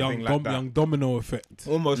 Almost young domino effect.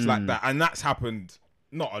 Almost like that. And that's happened,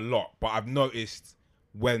 not a lot, but I've noticed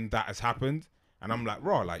when that has happened. And I'm like,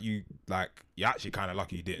 raw, like you're actually kind of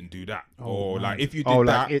lucky you didn't do that. Like if you did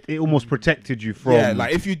that, it almost protected you from. Yeah,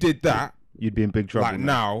 like if you did that, you'd be in big trouble. Like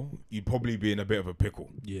now, you'd probably be in a bit of a pickle.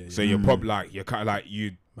 Yeah. So you're probably like, you're kind of like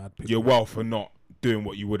you're well for not doing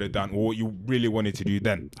what you would have done or what you really wanted to do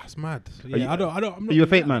then. That's mad. Yeah, I'm not, are you a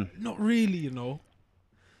fake man? Not really,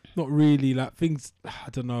 Not really. Like things, I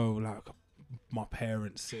don't know. Like my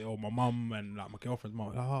parents or my mum and like my girlfriend's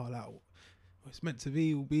mum. Like it's meant to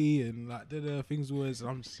be, will be, and like things always.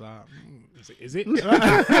 I'm just like, is it?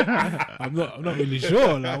 I'm not really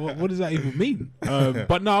sure. Like, what does that even mean?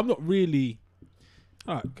 But no, I'm not really.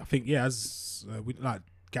 I think as we like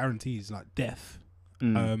guarantees like death,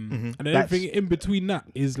 and then everything in between that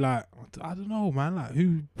is like I don't know, man. Like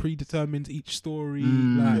who predetermines each story?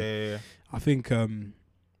 I think a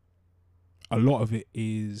lot of it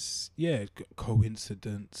is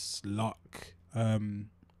coincidence, luck.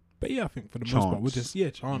 But yeah, I think for the most part, we're just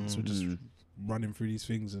chance. We're just running through these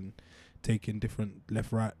things and taking different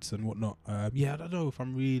left, rights and whatnot. I don't know if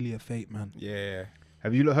I'm really a fate man. Yeah.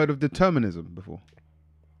 Have you heard of determinism before?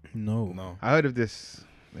 No. I heard of this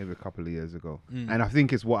maybe a couple of years ago, and I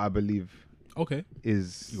think it's what I believe. Okay.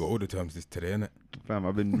 Is You got all the terms this today, innit? fam?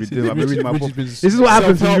 I've been reading my book. This This is what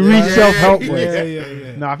happens when you read self-help words.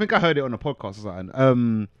 Yeah. No, I think I heard it on a podcast or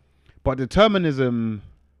something. But determinism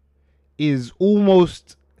is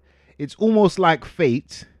almost like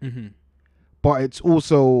fate, but it's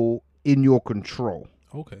also in your control.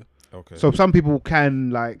 Okay. So some people can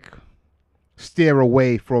like steer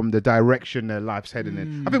away from the direction their life's heading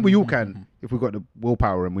in. I think we all can if we've got the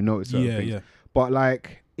willpower and we notice certain things. Yeah. But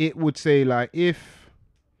like it would say like if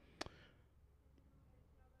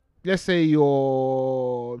let's say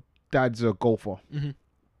your dad's a golfer.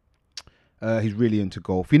 He's really into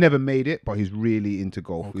golf. He never made it, but he's really into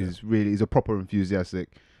golf. Okay. He's a proper enthusiast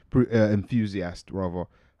rather.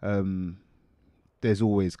 There's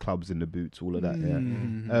always clubs in the boots, all of that.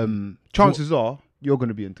 Yeah. Chances are you're going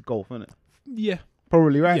to be into golf, isn't it? Yeah.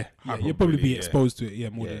 Probably, right? Yeah. You'll probably be exposed to it. Yeah,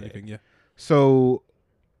 more than anything. Yeah. So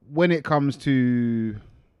when it comes to,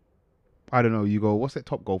 I don't know, you go, what's that,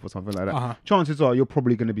 Top Golf or something like that? Chances are you're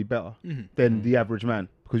probably going to be better than the average man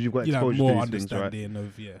because you've got exposure more to these things, right?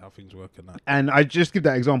 understanding of how things work and that. And I just give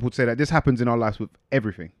that example to say that this happens in our lives with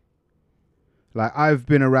everything. Like I've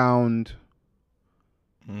been around.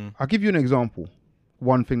 I'll give you an example.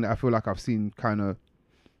 One thing that I feel like I've seen kind of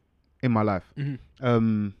in my life.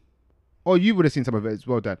 Or you would have seen some of it as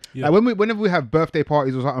well, Dan. Yeah. Like whenever we have birthday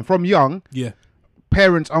parties or something, from young,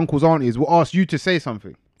 parents, uncles, aunties will ask you to say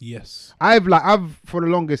something. Yes. I've for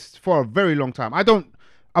a very long time. I've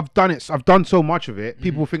done so much of it.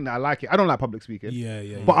 People think that I like it. I don't like public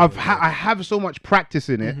speaking. But I have so much practice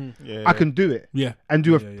in it. I can do it. Yeah. And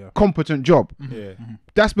do a competent job.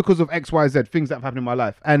 That's because of X, Y, Z things that have happened in my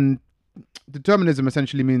life. And determinism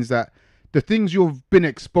essentially means that the things you've been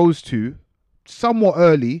exposed to somewhat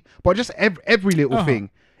early, but just every little thing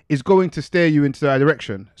is going to steer you into that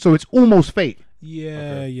direction. So it's almost fate.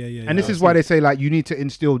 Yeah. And this is why they say like you need to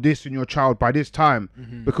instill this in your child by this time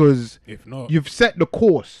because if not, you've set the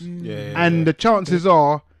course. The chances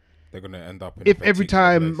are they're gonna end up. If every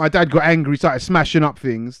time my dad got angry, started smashing up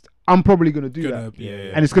things, I'm probably gonna do that,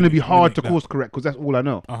 and it's gonna be hard to course correct because that's all I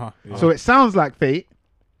know. So it sounds like fate,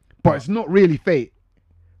 but it's not really fate,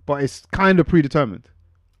 but it's kind of predetermined.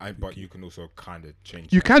 But you can also kind of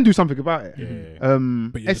change. You can do something about it.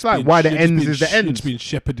 But it's like why the ends is the ends. It's been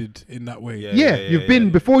shepherded in that way. You've been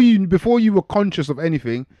before you were conscious of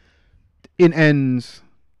anything. In ends,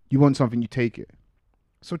 you want something, you take it.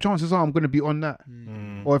 So chances are I'm going to be on that.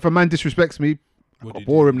 Or if a man disrespects me, I'll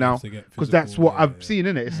bore him now because that's what I've seen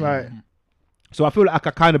in it. It's like, so I feel like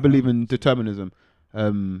I kind of believe in determinism.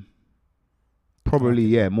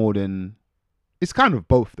 Probably more than. It's kind of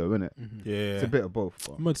both, though, isn't it? It's a bit of both.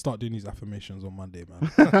 I'm going to start doing these affirmations on Monday,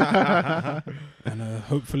 man. And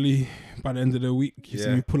hopefully, by the end of the week, you see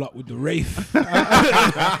me pull up with the Wraith.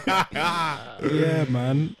 Yeah,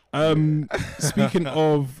 man. Speaking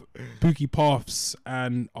of spooky paths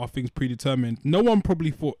and are things predetermined, no one probably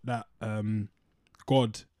thought that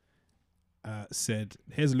God said,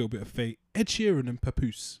 here's a little bit of fate. Ed Sheeran and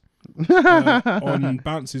Papoose on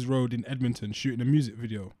Bounces Road in Edmonton shooting a music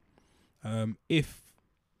video. If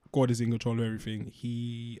God is in control of everything,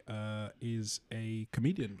 he is a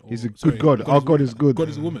comedian. He's a good God. Our God is good. God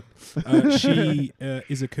is a woman. She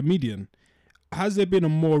is a comedian. Has there been a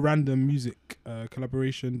more random music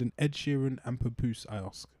collaboration than Ed Sheeran and Papoose, I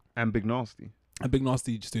ask? And Big Nasty. And Big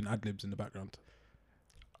Nasty just doing ad-libs in the background.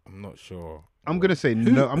 I'm not sure. I'm going to say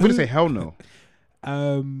no. I'm going to say hell no.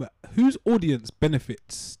 Whose audience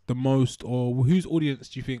benefits the most, or whose audience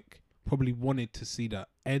do you think probably wanted to see that?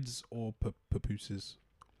 Ed's or Papoose's?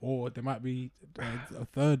 Or there might be a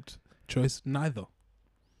third choice, neither.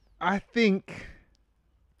 I think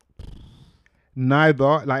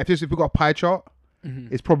neither. Like if we got a pie chart,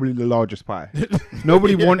 it's probably the largest pie.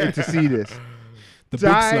 Nobody wanted to see this. Big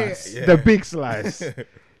slice. The big slice.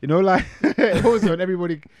 You know, like also when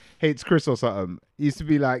everybody hates Chris or something, it used to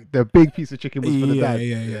be like the big piece of chicken was for the dad.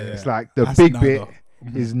 It's like the big bit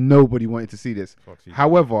is nobody wanted to see this.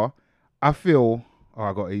 However, I feel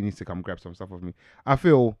he needs to come grab some stuff off me. I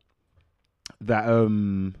feel that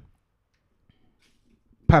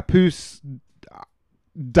Papoose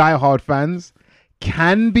diehard fans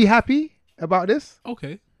can be happy about this.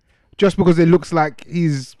 Okay. Just because it looks like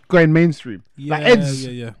he's going mainstream. Like Ed's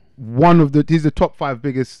he's the top 5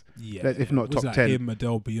 biggest, if not top 10. Him,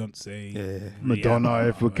 Adele, Beyonce, Madonna,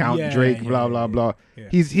 if we count Drake, blah blah blah.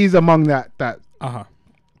 He's among that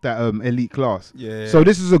elite class. So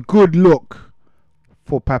this is a good look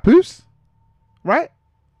for Papoose, right?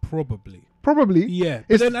 Probably. Yeah.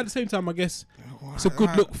 But then at the same time, I guess it's a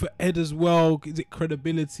good look for Ed as well. Is it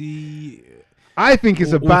credibility? I think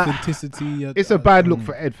it's a bad authenticity. It's a bad look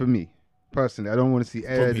for Ed for me. Personally, I don't want to see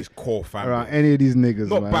From Ed his core fan around base. any of these niggas,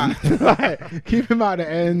 Not man. bad. Like, keep him out of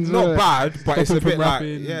the ends. Not bad, but it's him a from bit like,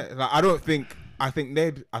 rapping. yeah, like I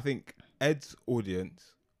think Ed's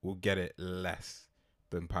audience will get it less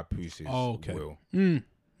than Papooses will.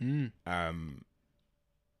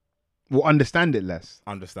 Will understand it less.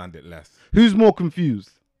 Understand it less. Who's more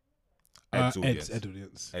confused? Ed's audience. Ed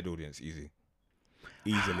audience. Ed audience, easily.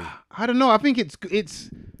 I don't know. I think It's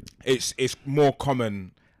more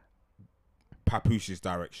common Papooses'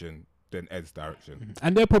 direction than Ed's direction.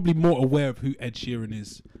 And they're probably more aware of who Ed Sheeran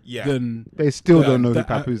is than... They still don't know who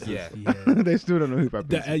Papoose is. Yeah. They still don't know who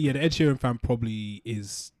Papoose is. The Ed Sheeran fan probably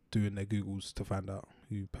is doing their Googles to find out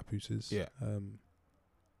who Papoose is. Yeah.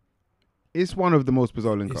 It's one of the most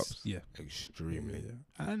bizarre link-ups. Yeah. Extremely.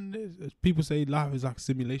 Yeah. And people say life is like a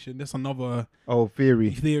simulation. That's another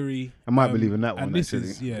theory. I might believe in that one, and this actually.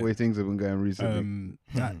 is, yeah. Way things have been going recently.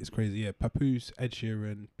 That is crazy. Yeah. Papoose, Ed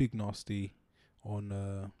Sheeran, Big Nasty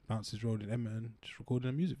on Bounces Road in Edmonton, just recording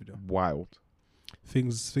a music video. Wild.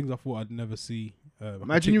 Things I thought I'd never see.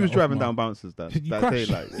 Imagine you was driving down Bouncers that day,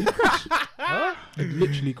 like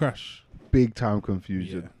literally crash. Big time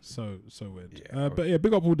confusion. Yeah, so weird. Yeah, but yeah,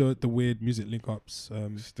 big up all the weird music link ups.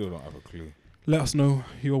 Still don't have a clue. Let us know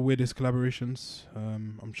your weirdest collaborations.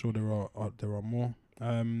 I'm sure there are more.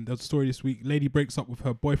 There's a story this week. Lady breaks up with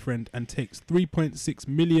her boyfriend and takes 3.6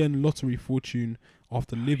 million lottery fortune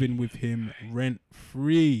after living with him rent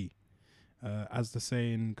free. As the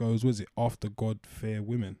saying goes, was it after God fair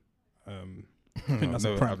women? I think that's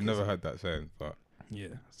a prank. I've never heard that saying, but yeah,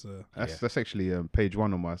 so that's actually page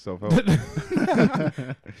 1 on my self-help.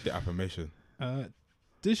 the affirmation.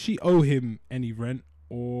 Does she owe him any rent,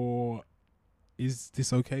 or is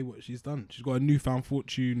this okay what she's done? She's got a newfound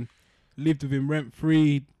fortune, lived with him rent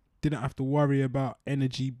free, didn't have to worry about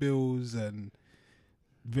energy bills and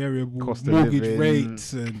variable Cost of mortgage living.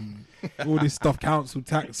 rates and all this stuff, council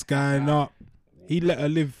tax going up. He let her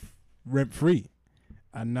live rent free,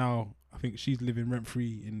 and now I think she's living rent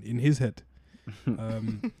free in his head.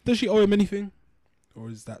 Does she owe him anything, or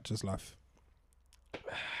is that just life?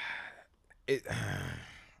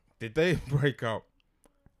 Did they break up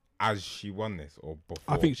as she won this or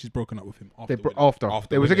before? I think she's broken up with him after. After.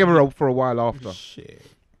 They were together for a while after. Shit.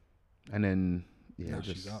 And then Now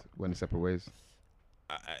just she's out. went separate ways.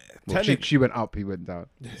 Well, She went up, he went down.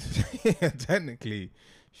 technically,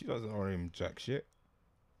 she doesn't owe him jack shit.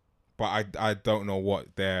 But I don't know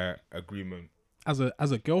what their agreement. As a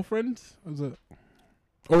girlfriend,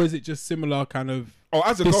 or is it just similar kind of? Oh,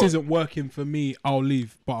 as a this girl, isn't working for me. I'll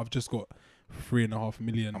leave, but I've just got 3.5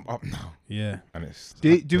 million. I'm up now, Yeah, and it's Do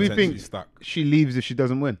we potentially think stuck. she leaves if she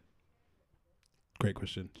doesn't win? great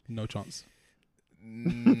question. No chance.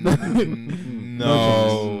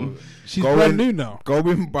 No, She's brand new now.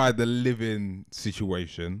 Going by the living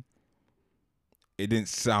situation, it didn't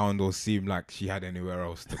sound or seem like she had anywhere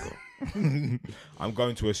else to go. I'm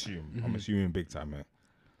going to assume. I'm assuming big time, man.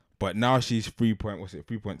 But now she's 3.6?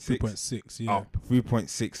 3.6, yeah. Up.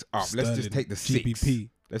 3.6 up. Let's just Sterling, take the 6. GBP.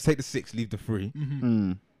 Let's take the 6, leave the 3,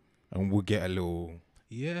 and we'll get a little...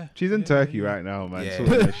 Yeah. She's in Turkey right now, man. Yeah.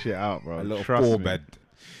 Sorting that shit out, bro. A little Trust me. bed.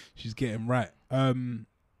 She's getting right.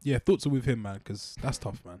 Yeah, thoughts are with him, man, because that's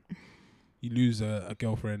tough, man. You lose a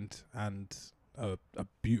girlfriend and a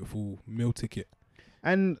beautiful meal ticket.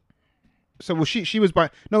 And so she was by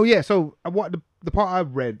so what the part I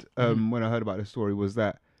read when I heard about this story was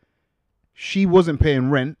that she wasn't paying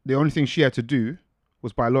rent. The only thing she had to do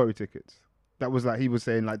was buy lottery tickets. That was like he was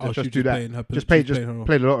saying, like, just do that. Just play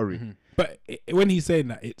the lottery. Mm-hmm. But when he's saying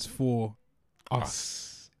that, it's for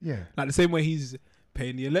us. Yeah. Like the same way he's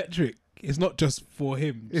paying the electric. It's not just for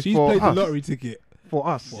him. It's She's for played us. the lottery ticket For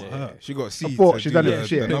us. for her. She got seeds. thought to she's do done it the- for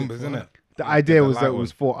shit. The numbers, innit? The idea The was that light it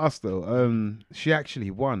was for us though. She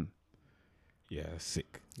actually won. Yeah,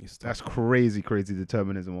 sick. That's crazy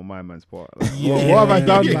determinism on my man's part. Like, what have I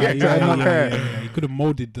done? Like, to end up here? He could have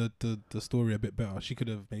molded the story a bit better. She could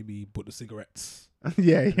have maybe bought the cigarettes.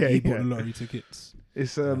 yeah. He bought the lottery tickets.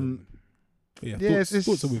 It's Yeah, it's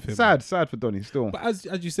thoughts are with him. sad for Donny still. But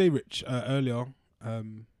as you say, Rich, earlier, I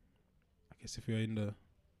guess if you're in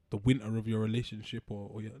the winter of your relationship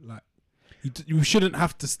or you're like, you shouldn't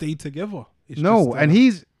have to stay together. It's No, just, and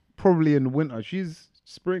he's probably in winter. She's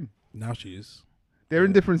spring. now she is. They're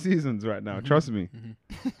in different seasons right now. Mm-hmm. Trust me.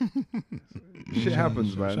 Shit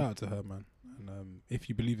happens, man. Shout out to her, man. And if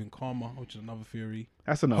you believe in karma, which is another theory,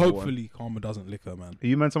 That's another one. hopefully karma doesn't lick her, man. Are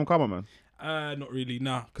you meant some karma, man? Not really,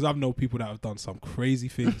 nah. Because I've known people that have done some crazy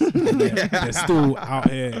things. they're still out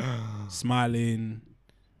here smiling,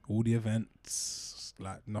 all the events,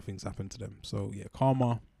 like nothing's happened to them. So yeah,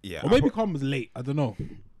 karma. Yeah, Or maybe karma's late. I don't know.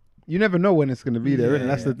 You never know when it's going to be there, innit?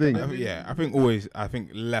 That's the thing. I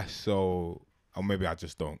think less so, or maybe I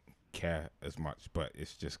just don't care as much. But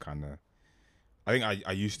it's just kind of, I think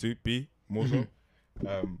I used to be more so,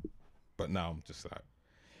 but now I'm just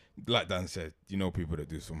like Dan said, you know, people that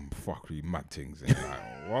do some fuckery mad things and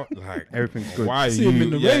like what, like everything's good. Why are See you? him in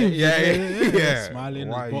the rave, Yeah, smiling.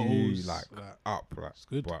 Why are bottles, you like up? Like, it's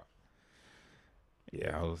good. But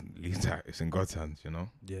yeah, I was leave that. It's in God's hands, you know.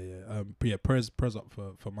 Yeah. But yeah, prayers up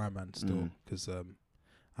for my man still, because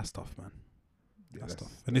that's tough, man. That's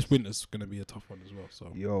tough. And this winter's gonna be a tough one as well.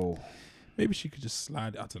 So Yo, maybe she could just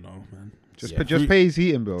slide. I don't know, man. just pay his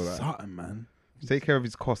heating bill. Like. Something, man. Take care of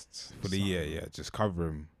his costs for the year. Yeah, just cover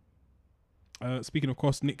him. Speaking of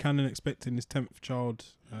costs, Nick Cannon expecting his 10th child.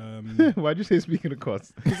 Why'd you say speaking of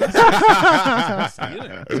costs?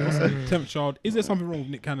 10th child. Is there something wrong with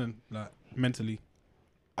Nick Cannon, like mentally?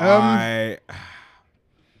 I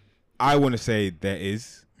want to say there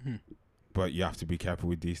is, but you have to be careful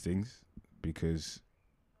with these things because.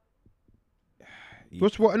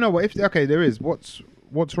 There is.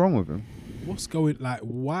 What's wrong with him? What's going like?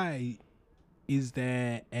 Why is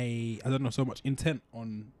there so much intent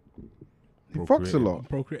on? He fucks a lot.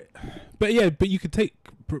 Procreate, but you could take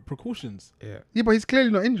precautions. Yeah, but he's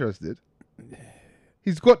clearly not interested.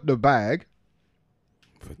 He's got the bag.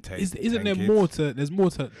 Isn't there more to? There's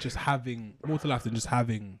more to just having more to life than just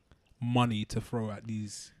having money to throw at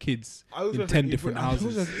these kids in 10 different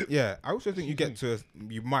houses. I also think you get to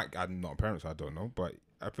you might. I'm not a parent, so I don't know, but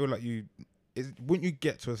I feel like wouldn't you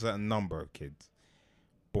get to a certain number of kids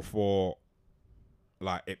before,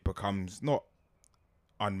 like, it becomes not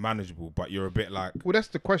unmanageable, but you're a bit like. Well, that's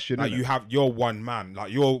the question. Like you're one man,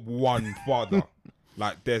 like you're one father.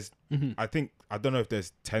 Like there's, I don't know if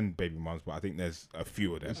there's 10 baby mums, but I think there's a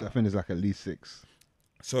few of them. I think there's like at least 6.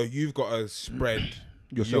 So you've got to spread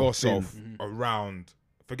yourself around.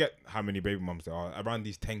 Forget how many baby mums there are around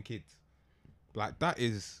these 10 kids. Like that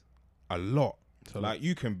is a lot. So like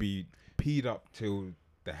you can be peed up till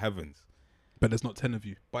the heavens. But there's not 10 of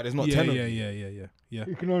you. But there's not 10 of you. Yeah.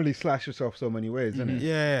 You can only slash yourself so many ways, isn't it?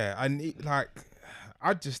 Yeah, and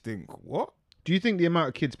I just think, what? Do you think the amount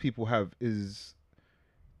of kids people have is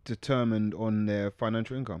determined on their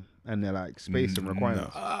financial income and their like space and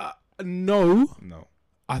requirements? No. No.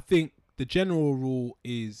 I think the general rule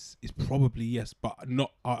is probably yes, but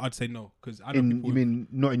not. I'd say no because I don't. You mean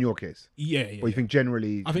not in your case? Yeah. But you think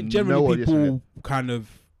generally? I think generally people kind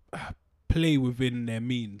of play within their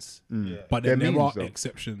means, but then there are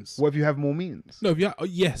exceptions. What if you have more means? No,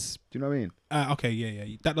 yes. Do you know what I mean? Okay, yeah.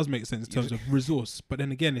 That does make sense in terms of resource, but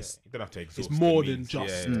then again, you don't have to exhaust it's more the than means.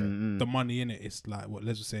 just the money in it. It's like what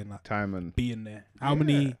Les was saying, like time and being there. How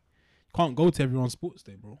many? You can't go to everyone's sports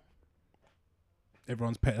day, bro.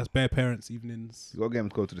 Everyone's that's bare parents' evenings. You gotta get them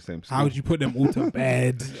to go to the same school. How would you put them all to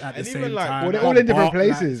bed at the same time? Well, they're all in different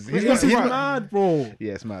places. He's mad, bro.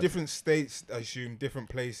 Yeah, it's mad. Different states, I assume, different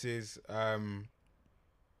places. And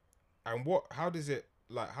how does it,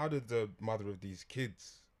 like, how did the mother of these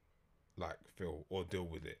kids, like, feel or deal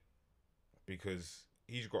with it? Because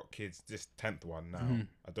he's got kids, this 10th one now.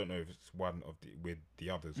 I don't know if it's one of with the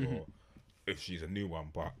others or if she's a new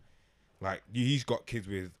one, but, like, he's got kids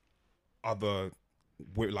with other,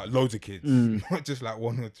 with, like, loads of kids. Not just, like,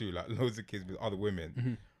 one or two, like, loads of kids with other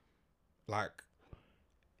women. Like,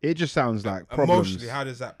 it just sounds like problems. Emotionally, how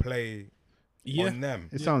does that play on them?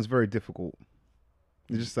 It sounds very difficult.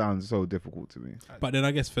 It just sounds so difficult to me. But then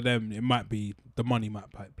I guess for them, it might be the money might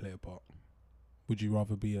play a part. Would you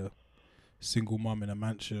rather be a single mum in a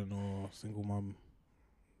mansion or single mum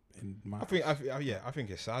in my house? I think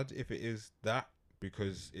it's sad if it is that,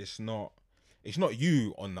 because it's not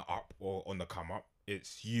you on the up or on the come up.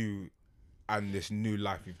 It's you and this new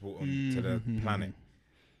life you brought onto the planet.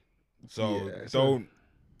 So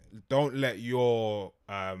don't let your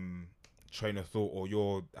train of thought or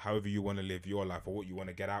your however you want to live your life or what you want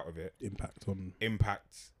to get out of it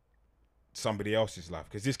impact somebody else's life,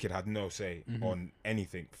 because this kid had no say on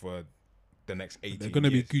anything for the next 18 years. They're going to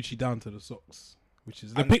be Gucci down to the socks, which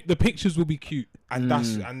is the pictures will be cute, and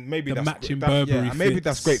that's and maybe the that's matching Burberry and maybe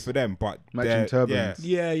that's great for them, but matching turbans.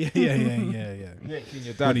 Yeah. Your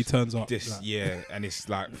dad when he turns up this year and it's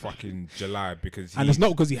like fucking July because and it's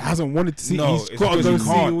not because he hasn't wanted to see. No, he's got to go see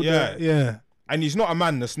all that. And he's not a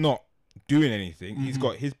man that's not doing anything. He's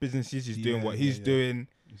got his businesses. He's doing what he's doing.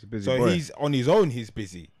 He's a busy so boy. He's on his own. He's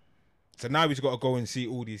busy. So now he's got to go and see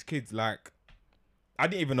all these kids. Like, I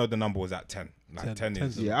didn't even know the number was at 10. Like 10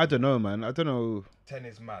 is. Yeah, I don't know, man. I don't know. 10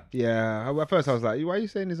 is mad. Yeah, at first I was like, why are you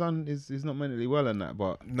saying he's not mentally well and that?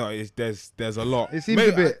 But No, there's a lot. it seems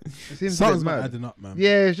a bit. It seems a bit Something's not mad. adding up, man.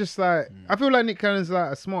 Yeah, it's just like I feel like Nick Cannon's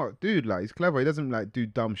like a smart dude. Like he's clever. He doesn't like do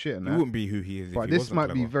dumb shit and He that. wouldn't be who he is. But if he this wasn't might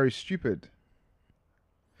clever. be very stupid.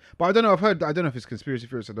 But I don't know. I don't know if it's conspiracy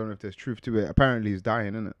theories. I don't know if there's truth to it. Apparently, he's dying,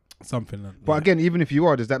 isn't it? Something like that. But again, even if you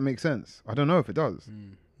are, does that make sense? I don't know if it does.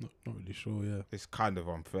 Not really sure, yeah. It's kind of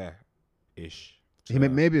unfair-ish.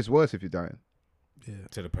 Maybe it's worse if you're dying. Yeah.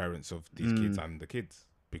 To the parents of these kids and the kids,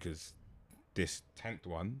 because this 10th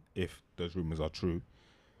one, if those rumors are true,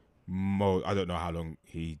 I don't know how long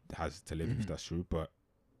he has to live if that's true, but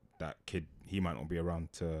that kid, he might not be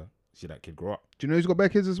around to see that kid grow up. Do you know who's got bare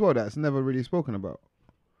kids as well? That's never really spoken about.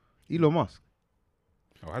 Elon Musk.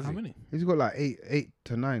 Oh, has How he? many? He's got like 8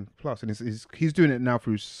 to 9 plus, and he's doing it now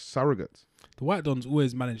through surrogates. The White Dons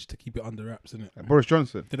always manage to keep it under wraps, innit? Like Boris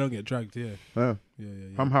Johnson. They don't get dragged, yeah. Yeah. Yeah.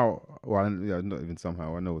 Somehow, not even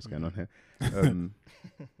somehow. I know what's going on here.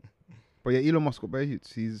 But yeah, Elon Musk got bare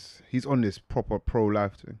youths. He's on this proper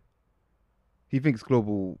pro-life thing. He thinks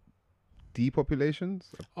global depopulations.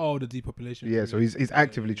 Oh, the depopulation. Yeah, so he's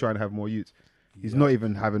actively trying to have more youths. He's not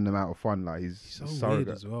even having them out of fun. Like he's so a weird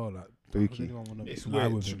surrogate. as well. Like, Spooky. It's lie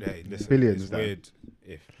weird. with him? Hey, listen, Billions, It's that. weird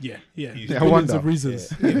if Yeah. Yeah, I Billions wonder. of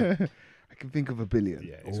reasons. I can think of a billion.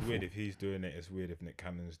 Yeah, it's Awful. weird if he's doing it. It's weird if Nick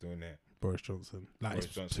Cannon's doing it. Boris Johnson. Like, Boris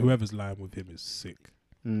it's- Johnson. whoever's lying with him is sick.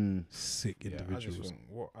 Mm. Sick Yeah, I just individuals.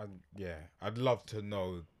 think, I'd love to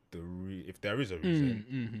know if there is a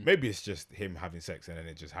reason. Maybe it's just him having sex and then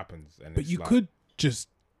it just happens. And But it's you like, could just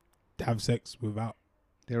have sex without.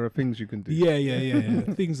 There are things you can do. Yeah.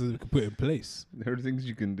 Things that we could put in place. There are things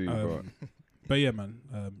you can do. But yeah, man.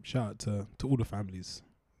 Shout out to all the families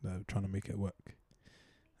that are trying to make it work.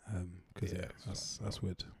 Because Yeah, that's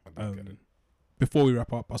weird. I don't get it. Before we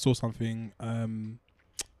wrap up, I saw something.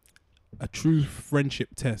 A true friendship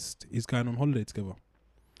test is going on holiday together.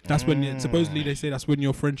 That's when supposedly they say that's when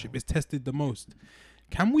your friendship is tested the most.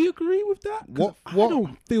 Can we agree with that? 'Cause I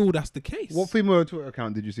don't feel that's the case. What female Twitter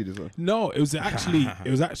account did you see this on? No, it was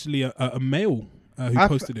actually a male who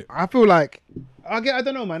posted it. I feel like I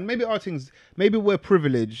don't know, man. Maybe we're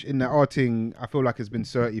privileged in that our thing. I feel like it's been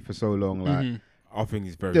 30 for so long. Like I think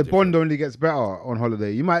it's very the different. bond only gets better on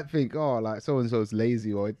holiday. You might think, oh, like so and so's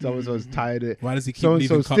lazy or so and so's tired. Why does he keep so and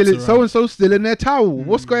leaving so cups still around? so and so still in their towel?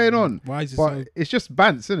 What's going on? Why is it But so? it's just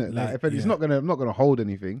bants, isn't it? Like Like, if it's yeah. I'm not gonna hold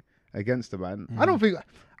anything against the man. I don't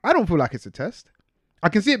feel like it's a test. I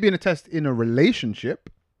can see it being a test in a relationship.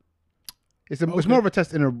 It's more of a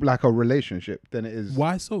test in a relationship than it is.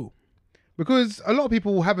 Why so? Because a lot of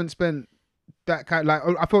people haven't spent that kind. Like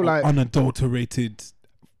I feel like Unadulterated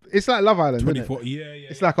it's like Love Island. 24. Isn't it? Yeah.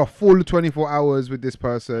 It's like a full 24 hours with this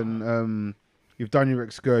person. You've done your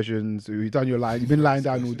excursions. You've done your line. You've been lying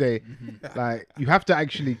down all day. Like you have to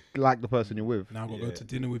actually like the person you're with. Now I've got to go to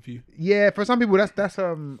dinner with you. Yeah, for some people that's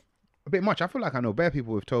a bit much. I feel like I know bare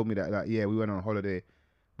people who've told me that like we went on a holiday,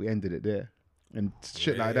 we ended it there, and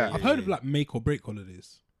shit like that. I've heard of like make or break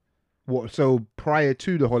holidays. What? So prior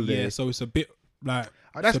to the holiday, Yeah, so it's a bit like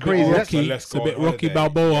that's it's a bit crazy. Rocky. let's It's a go bit on Rocky holiday.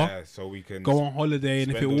 Balboa. Yeah, so we can Go on holiday, and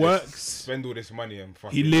if it spend all works, spend all this money and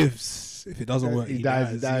fucking he lives. If it doesn't work, he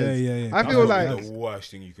dies. dies. Yeah. I feel like the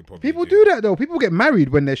worst thing you could probably people do that though. People get married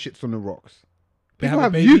when their shit's on the rocks. They People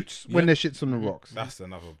have have a baby. youths when their shit's on the rocks. That's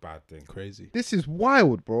another bad thing. Crazy. This is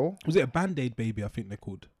wild, bro. Was it a Band-Aid baby? I think they're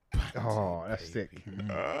called. Oh, that's sick.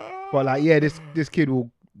 But like, yeah, this kid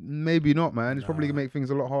will maybe not, man. It's probably gonna make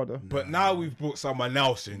things a lot harder. But now we've brought someone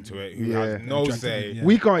else into it who Yeah. has no Dragged say. it in, yeah.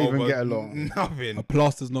 We can't even over get along. Nothing. A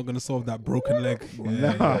plaster's not going to solve that broken leg.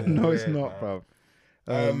 No, it's yeah, not, bro.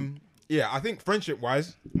 Yeah, I think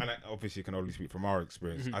friendship-wise, and I obviously can only speak from our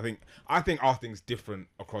experience. I think our thing's different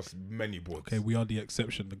across many boards. Okay, we are the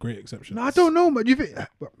exception, the great exception. No, I don't know, but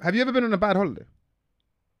have you ever been on a bad holiday?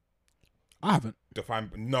 I haven't.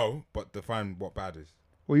 But define what bad is.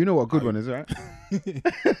 Well, you know what a good one is, right?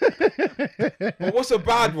 Well, what's a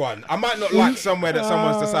bad one? I might not like somewhere that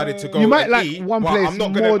someone's decided to go. You might and like eat, one but place I'm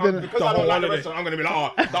not gonna, more than because the I don't whole like the holiday. restaurant. I'm gonna be like,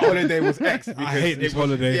 oh, the holiday was X because hate this it was,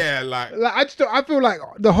 holiday. Yeah, like Like I feel like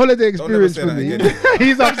the holiday Don't never experience say for that me. again.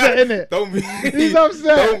 He's upset, isn't it? don't be. He's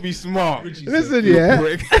upset. Don't be smart. Listen, yeah.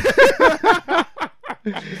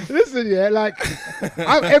 Listen, yeah. Like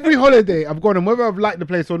every holiday I've gone on, whether I've liked the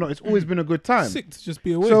place or not, it's always been a good time. Sick to just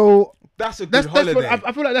be away. So That's a good that's holiday. what,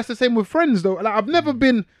 I feel like that's the same with friends though. Like I've never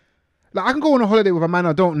been like I can go on a holiday with a man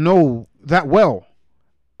I don't know that well.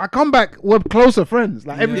 I come back, we're closer friends.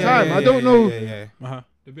 Like every time, I don't know. Yeah.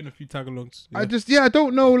 There've been a few tag-alongs. I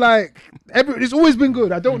don't know. Like, it's always been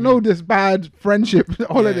good. I don't know this bad friendship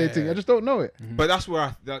holiday thing. I just don't know it. But that's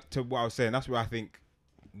where to what I was saying. That's where I think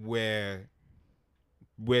we're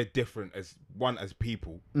different as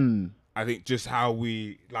people. I think just how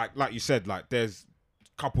we like you said, like there's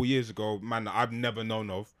a couple years ago, man that I've never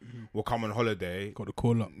known of will come on holiday. Got the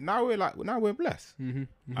call up. Now we're blessed. And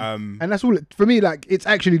that's all for me. Like, it's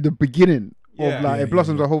actually the beginning of it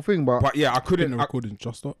blossoms the whole thing. But yeah, I couldn't. The recording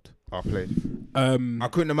just stopped. I played. I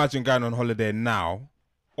couldn't imagine going on holiday now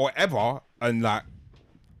or ever and like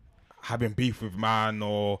having beef with man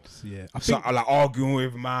or I think like arguing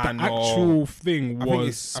with man. The actual thing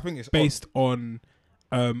was I think it's based on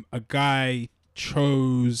a guy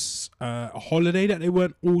chose a holiday that they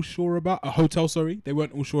weren't all sure about, a hotel, sorry, they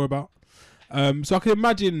weren't all sure about. So I can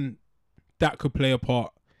imagine that could play a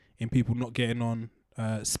part in people not getting on,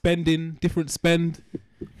 spending, different spend.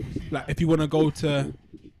 Like if you want to go to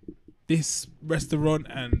this restaurant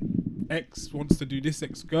and X wants to do this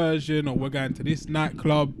excursion, or we're going to this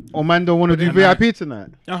nightclub. Or man don't want to do VIP tonight.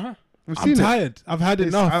 I'm tired. I've had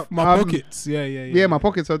enough. My pockets. Yeah, my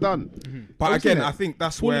pockets are done. But again, I think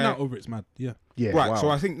that's falling where out over it's mad. Yeah. Right. Wow. So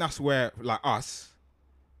I think that's where, like us,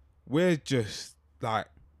 we're just like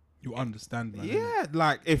you understand, man. Yeah,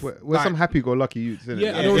 like if we're like, some happy-go-lucky youths, isn't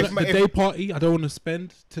yeah, it? I don't want the day party. I don't want to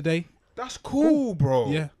spend today. That's cool, bro.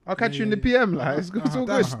 Yeah, I'll catch you in the PM. Like it's all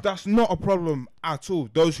good. That's not a problem at all.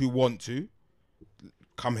 Those who want to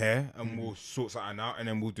come here and we'll sort something out, and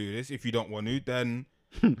then we'll do this. If you don't want to, then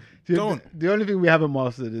don't. The only thing we haven't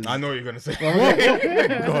mastered is I know what you're gonna say. Go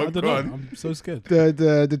on. I'm so scared.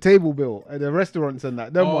 The table bill at the restaurants and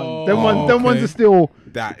that. Them ones are still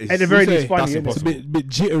that is at the very least funny. It's a bit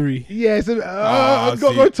jittery. Yeah, it's I've got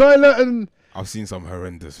to go to the toilet and. I've seen some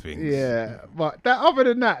horrendous things. Yeah, but that other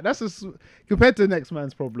than that, that's compared to the next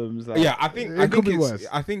man's problems. Like, yeah, I think could be worse.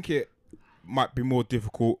 I think it might be more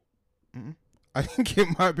difficult. I think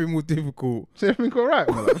it might be more difficult. So everything all right,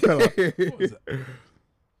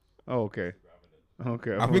 Oh, okay.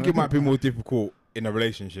 I think it might be more difficult in a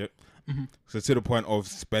relationship. So to the point of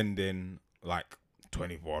spending like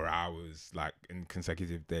 24 hours, like in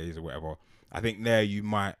consecutive days or whatever. I think there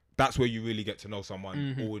that's where you really get to know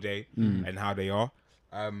someone all day and how they are.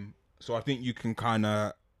 So I think you can kind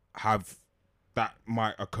of have that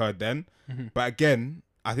might occur then. But again,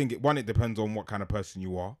 I think it depends on what kind of person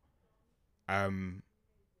you are.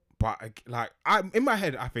 But like in my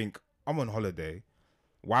head, I think I'm on holiday.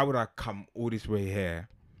 Why would I come all this way here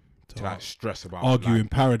to like stress about argue in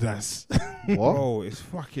paradise? What? Bro, it's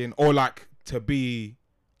fucking, or like to be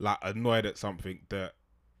like annoyed at something that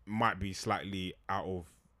might be slightly out of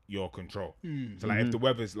your control. So like if the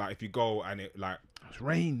weather's like, if you go and it like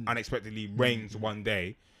unexpectedly rains one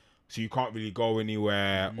day, so you can't really go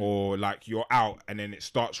anywhere, or like you're out and then it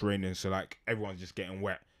starts raining, so like everyone's just getting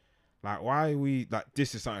wet. Like why are we like,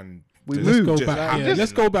 this is something let's go back.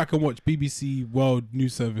 Let's go back and watch BBC World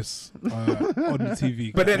News Service on the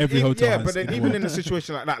TV. But then every hotel has but then it. even in a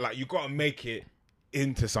situation like that, like you got to make it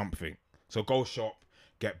into something. So go shop,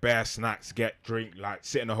 get bare snacks, get drink, like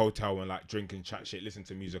sit in a hotel and like drink and chat shit, listen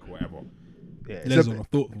to music or whatever. Yeah, Les on a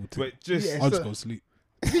thoughtful. But just I'll just go sleep.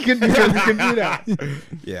 You can do that.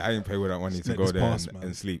 Yeah, I didn't pay with that money to go there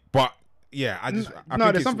and sleep. But yeah, I think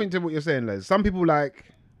there's something to what you're saying, Les. Some people like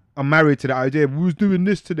are married to the idea of who's doing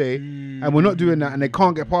this today and we're not doing that, and they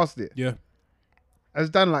can't get past it. Yeah. As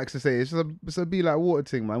Dan likes to say, it's a be like water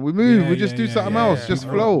thing, man. We move, we just do something else, just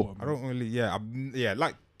flow. I don't really,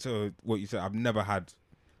 like to what you said, I've never had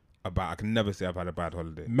I can never say I've had a bad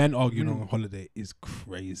holiday. Men arguing on holiday is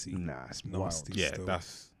crazy. Nah, it's nasty. Yeah, still.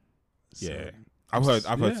 that's I've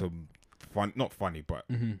heard some fun, not funny, but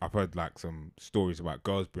I've heard like some stories about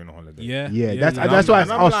girls being on holiday. That's why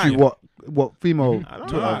I asked you what female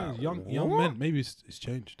young men. Maybe it's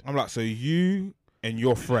changed. I'm like, so you and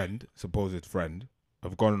your friend, supposed friend,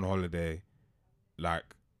 have gone on holiday,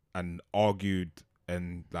 like, and argued,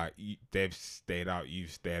 and like they've stayed out,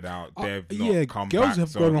 you've stayed out, they've not come back. Girls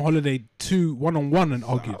have gone on holiday 1-on-1 and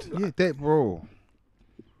argued. Bro.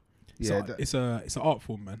 Yeah, it's an art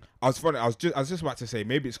form, man. I was just about to say,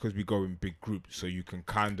 maybe it's because we go in big groups, so you can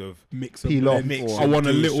kind of mix. I want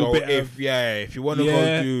a little bit. If you want to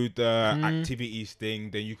go do the activities thing,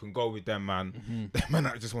 then you can go with them, man. Them man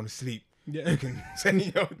that just want to sleep. Yeah, you can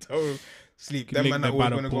send your toe sleep. Them man that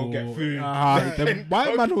always want to go get food.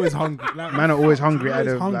 Why man always hungry? Like, man are always hungry.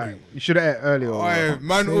 Like, you should have ate earlier.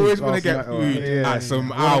 Man always want to get food at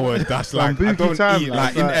some hour. That's like I don't eat.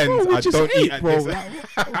 Like in ends, I don't eat at this.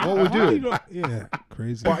 What we do? Yeah,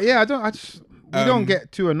 crazy. But yeah, we don't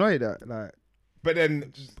get too annoyed at like. But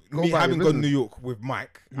then Go me about having your gone to business. New York with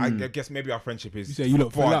Mike, I guess maybe our friendship is You say you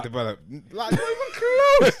lot fell far out. developed. Like, not even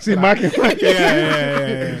close. See, Mike and Mike.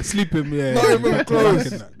 yeah. Sleep him, Not even Back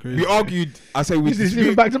close. in that, crazy. We argued. I say we Sleeping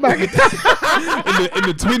dispute. back to back. in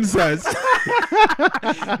the twin size.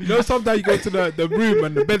 You know, sometimes you go to the room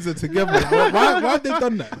and the beds are together. Like, why have they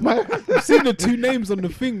done that? I've seen the two names on the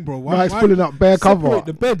thing, bro. Mike's pulling up bare cover. separate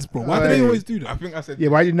the beds, bro? Why do they Hey. always do I that? think I said Yeah,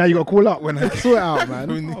 why now you got to call up when I sort it out, man.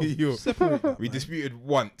 in New York. Separate that, We man. disputed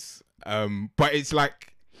once, but it's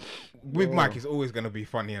like with Mike, it's always gonna be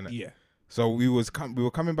funny, innit? Yeah. So we were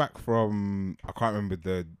coming back from, I can't remember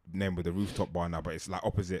the name of the rooftop bar now, but it's like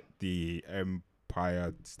opposite the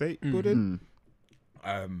Empire State Building.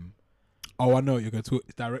 Oh, I know what you're going to talk.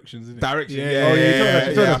 It's directions, isn't it? Direction. Yeah, Yeah, Oh, yeah,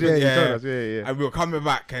 you told us, I you think, told us, yeah. And we were coming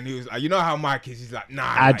back, and he was like, you know how Mike is? He's like,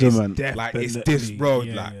 nah, Adamant. like it's this Definitely. road,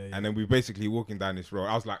 Yeah, like. yeah, yeah. And then we basically walking down this road.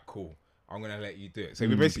 I was like, cool, I'm gonna let you do it. So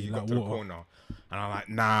we basically Like got to the what? corner, and I'm like,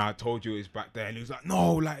 nah, I told you it's back there. And he was like,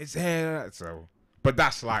 no, like it's here. So, but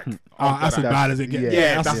that's like, That's as bad as it gets.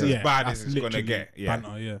 Yeah, that's as bad that's as it's gonna literally get. Yeah.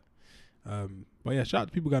 banter, yeah. But yeah, shout out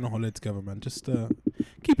to people going on holiday together, man. Just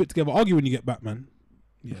keep it together. Argue when you get back, man.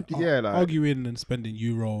 Yeah, Yeah, like- arguing and spending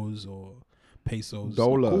euros or pesos.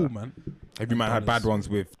 Dollar. Cool, man. Have you man had Dollars. bad ones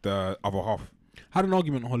with the other half? Had an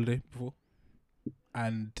argument on holiday before,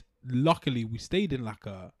 and luckily we stayed in like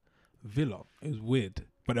a villa. It was weird,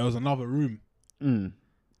 but there was another room.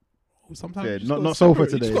 Sometimes Yeah, you just not- gotta not sofa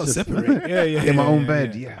separate. You today, just it's got to just- separate. Yeah. In my own yeah,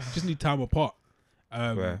 bed, yeah. yes. Just need time apart.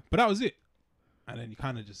 Fair. But that was it. And then you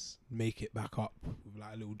kind of just make it back up with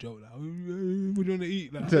like a little joke, like, "Oh, what do you want to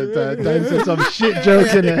eat?" Like, Don't say some shit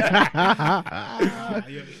joke in it.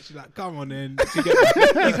 She's like, "Come on, then." You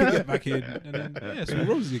can get back in, and then yeah, so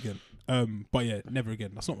rosy again. But yeah, never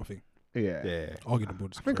again. That's not my thing. Yeah. Arguing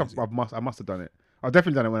abroad. I think I must have done it. I've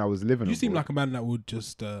definitely done it when I was living. You seem abroad. like a man that would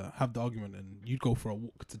just have the argument, and you'd go for a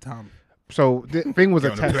walk to town. So the thing was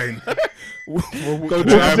Get a on a test. plane. Go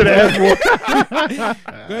to the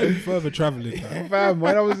airport. Go any further traveling. man. Fam,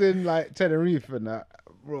 when I was in like Tenerife and that,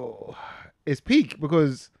 bro, it's peak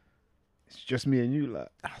because it's just me and you. Like,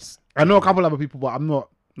 I know a couple other people, but I'm not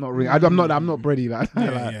really. I'm not bready. Like,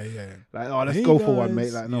 Yeah. like, oh, let's Hey, go for one, guys.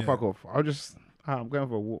 mate. Like, no, Yeah. fuck off. I'm going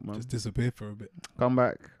for a walk, man. Just disappear for a bit. Come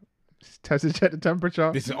back, test and check the temperature.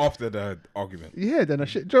 This is after the argument. Yeah, then a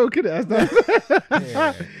shit joke in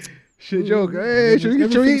it. Shit joke. Hey, should we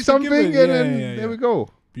eat Everything's something? forgiven. And Yeah, then yeah, there yeah. we go.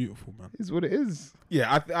 Beautiful, man. It's what it is.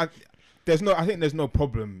 Yeah, I think there's no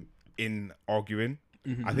problem in arguing.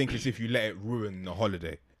 I think it's if you let it ruin the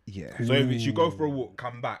holiday. Yeah. So if it's you go for a walk,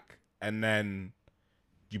 come back, and then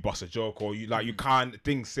you bust a joke, or you can't,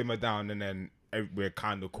 things simmer down, and then we're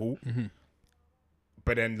kind of cool.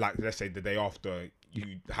 But then, like, let's say the day after,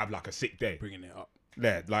 you have like a sick day. Bringing it up.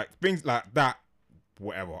 Yeah, like things like that,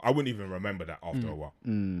 whatever. I wouldn't even remember that after a while.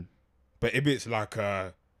 But if it's like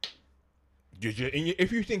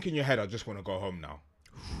if you think in your head, I just want to go home now,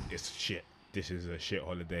 it's shit. This is a shit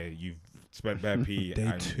holiday. You've spent bare pee, Day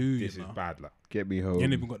and two, this you is know. bad. Like, Get me home. You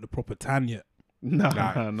ain't even got the proper tan yet.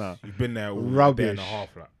 No. you've been there all a day Rubbish. and a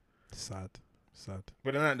half. Like, Sad.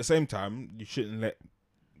 but then at the same time, you shouldn't let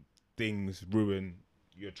things ruin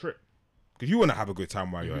your trip, because you want to have a good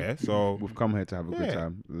time while you're here. So We've come here to have a good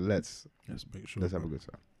time. Let's make sure. have a good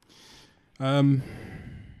time.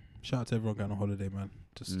 Shout out to everyone going on holiday, man.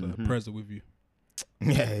 Just prayers are with you,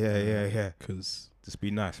 yeah. because Just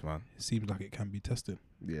be nice, man. it seems like it can be testing.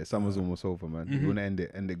 Yeah, summer's almost over, man. You want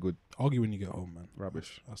to end it good. Argue when you get home, man.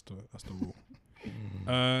 Rubbish. That's the rule.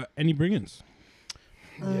 Any bring-ins?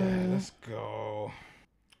 Yeah, let's go.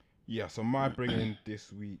 Yeah, so my bringing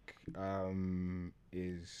this week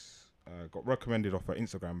is got recommended off an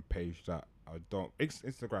Instagram page that I don't.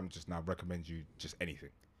 Instagram just now recommends you just anything.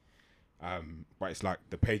 But it's like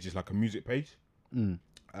the page is like a music page, and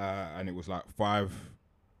it was like 5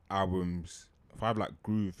 like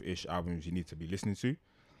groove-ish albums you need to be listening to.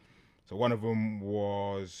 So one of them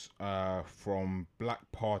was from Black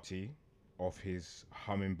Party off his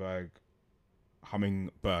Hummingbird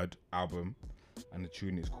album, and the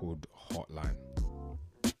tune is called Hotline.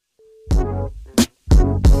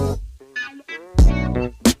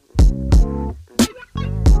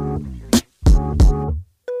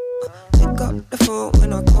 Pick up the phone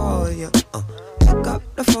when I call you. Pick up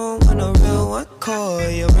the phone when a real one call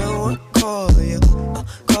you. Real one call you.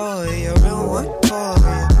 Call you. Real one call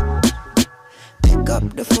you. Pick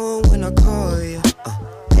up the phone when I call you.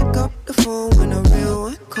 Pick up the phone when a real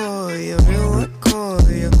one call you. Real one call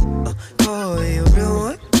you. Call you. Real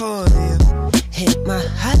one call you. Hit my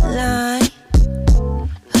hotline.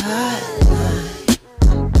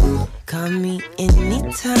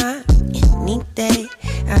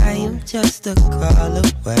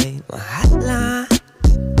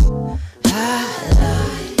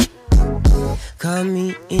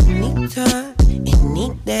 me anytime,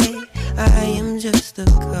 any day. I am just a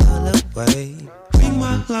call away. Ring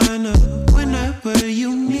my line up whenever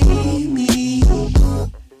you need me.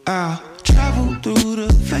 I'll travel through the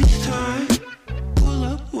FaceTime. Pull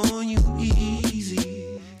up on you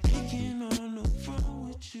easy. Taking on the phone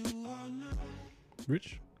with you all night.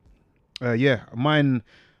 Rich? Yeah, mine.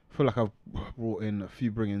 I feel like I've brought in a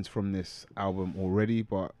few bring-ins from this album already,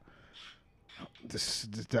 but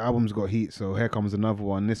the album's got heat, so here comes another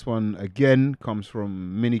one. This one again comes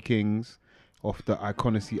from Mini Kings off the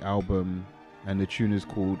Iconacy album, and the tune is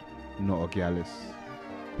called Not a Gallus.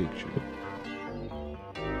 Big tune.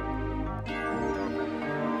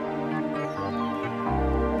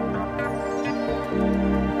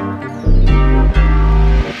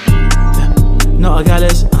 Not a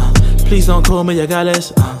gallus, please don't call me a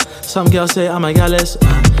gallus. Some girls say I'm a gallus,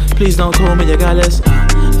 please don't call me a gallus.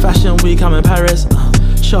 Fashion week, I'm in Paris.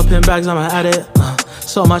 Shopping bags, I'm an addict.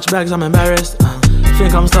 So much bags, I'm embarrassed.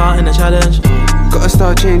 Think I'm starting a challenge. Gotta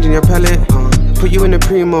start changing your palette. Put you in the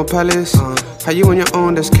Primo Palace. How you on your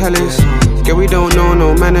own, that's callous. Girl, we don't know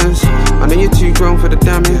no manners. I know you're too grown for the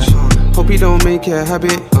damage. Hope you don't make it a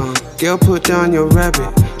habit. Girl, put down your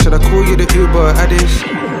rabbit. Should I call you the Uber Addis?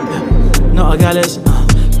 Not a gallus,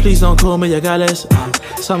 please don't call me a gallus.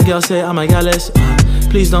 Some girls say I'm a gallus,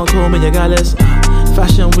 please don't call me a gallus.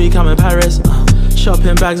 Fashion week, I'm in Paris.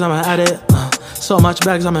 Shopping bags, I'm an addict. So much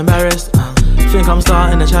bags, I'm embarrassed. Think I'm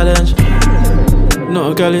starting a challenge.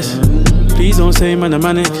 Not a gallus, please don't say man a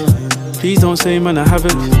manic. Please don't say man a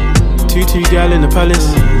havoc. Two gal in the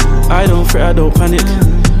palace. I don't fret, I don't panic.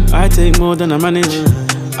 I take more than I manage.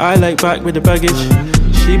 I like back with the baggage.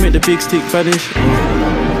 She make the big stick vanish.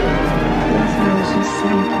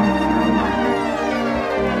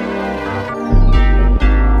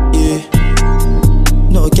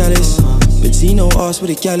 Not a gallus, but Zeno asked what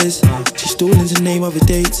a gal is. She's stalling the name of a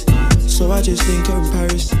date, so I just think her in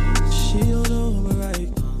Paris. She don't know I'm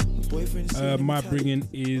right. My bringing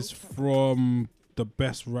is from the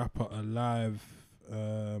best rapper alive.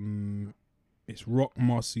 It's Rock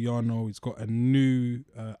Marciano. He's got a new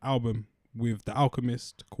album with The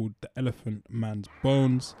Alchemist called The Elephant Man's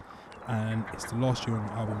Bones, and it's the last year on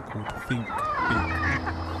the album called Think Big.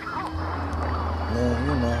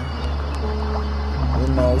 You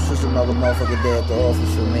know, it's just another motherfucker day at the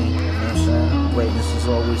office for me. You know what I'm saying? Greatness is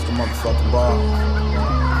always the motherfucking bar.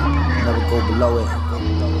 Never go below it. You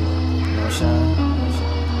know what I'm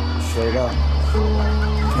saying? Straight up.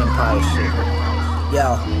 Empire shit.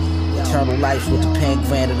 Yo, eternal life's what the pen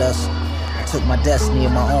granted us. I took my destiny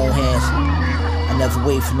in my own hands. I never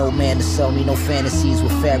wait for no man to sell me no fantasies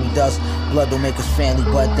with fairy dust. Blood don't make us family,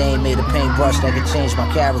 but they ain't made a paintbrush that can change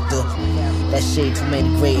my character. That shade too many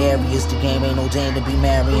gray areas. The game ain't no Jane to be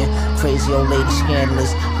marrying. Crazy old lady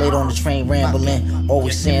scandalous. Late on the train rambling.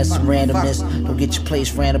 Always saying some randomness. Don't get your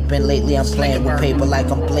place ran up in. Lately I'm playing with paper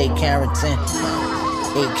like I'm Blake Carrington.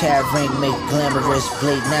 8-carat ring make glamorous.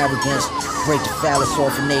 Blatant arrogance. Break the phallus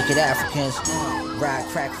off of naked Africans. Ride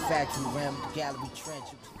crack factory ram the gallery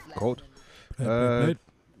trench. Cold.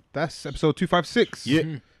 That's episode 256.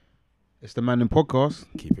 Yeah. It's the Mandem podcast.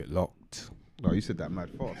 Keep it locked. Oh, you said that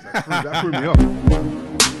mad fast. That threw me off.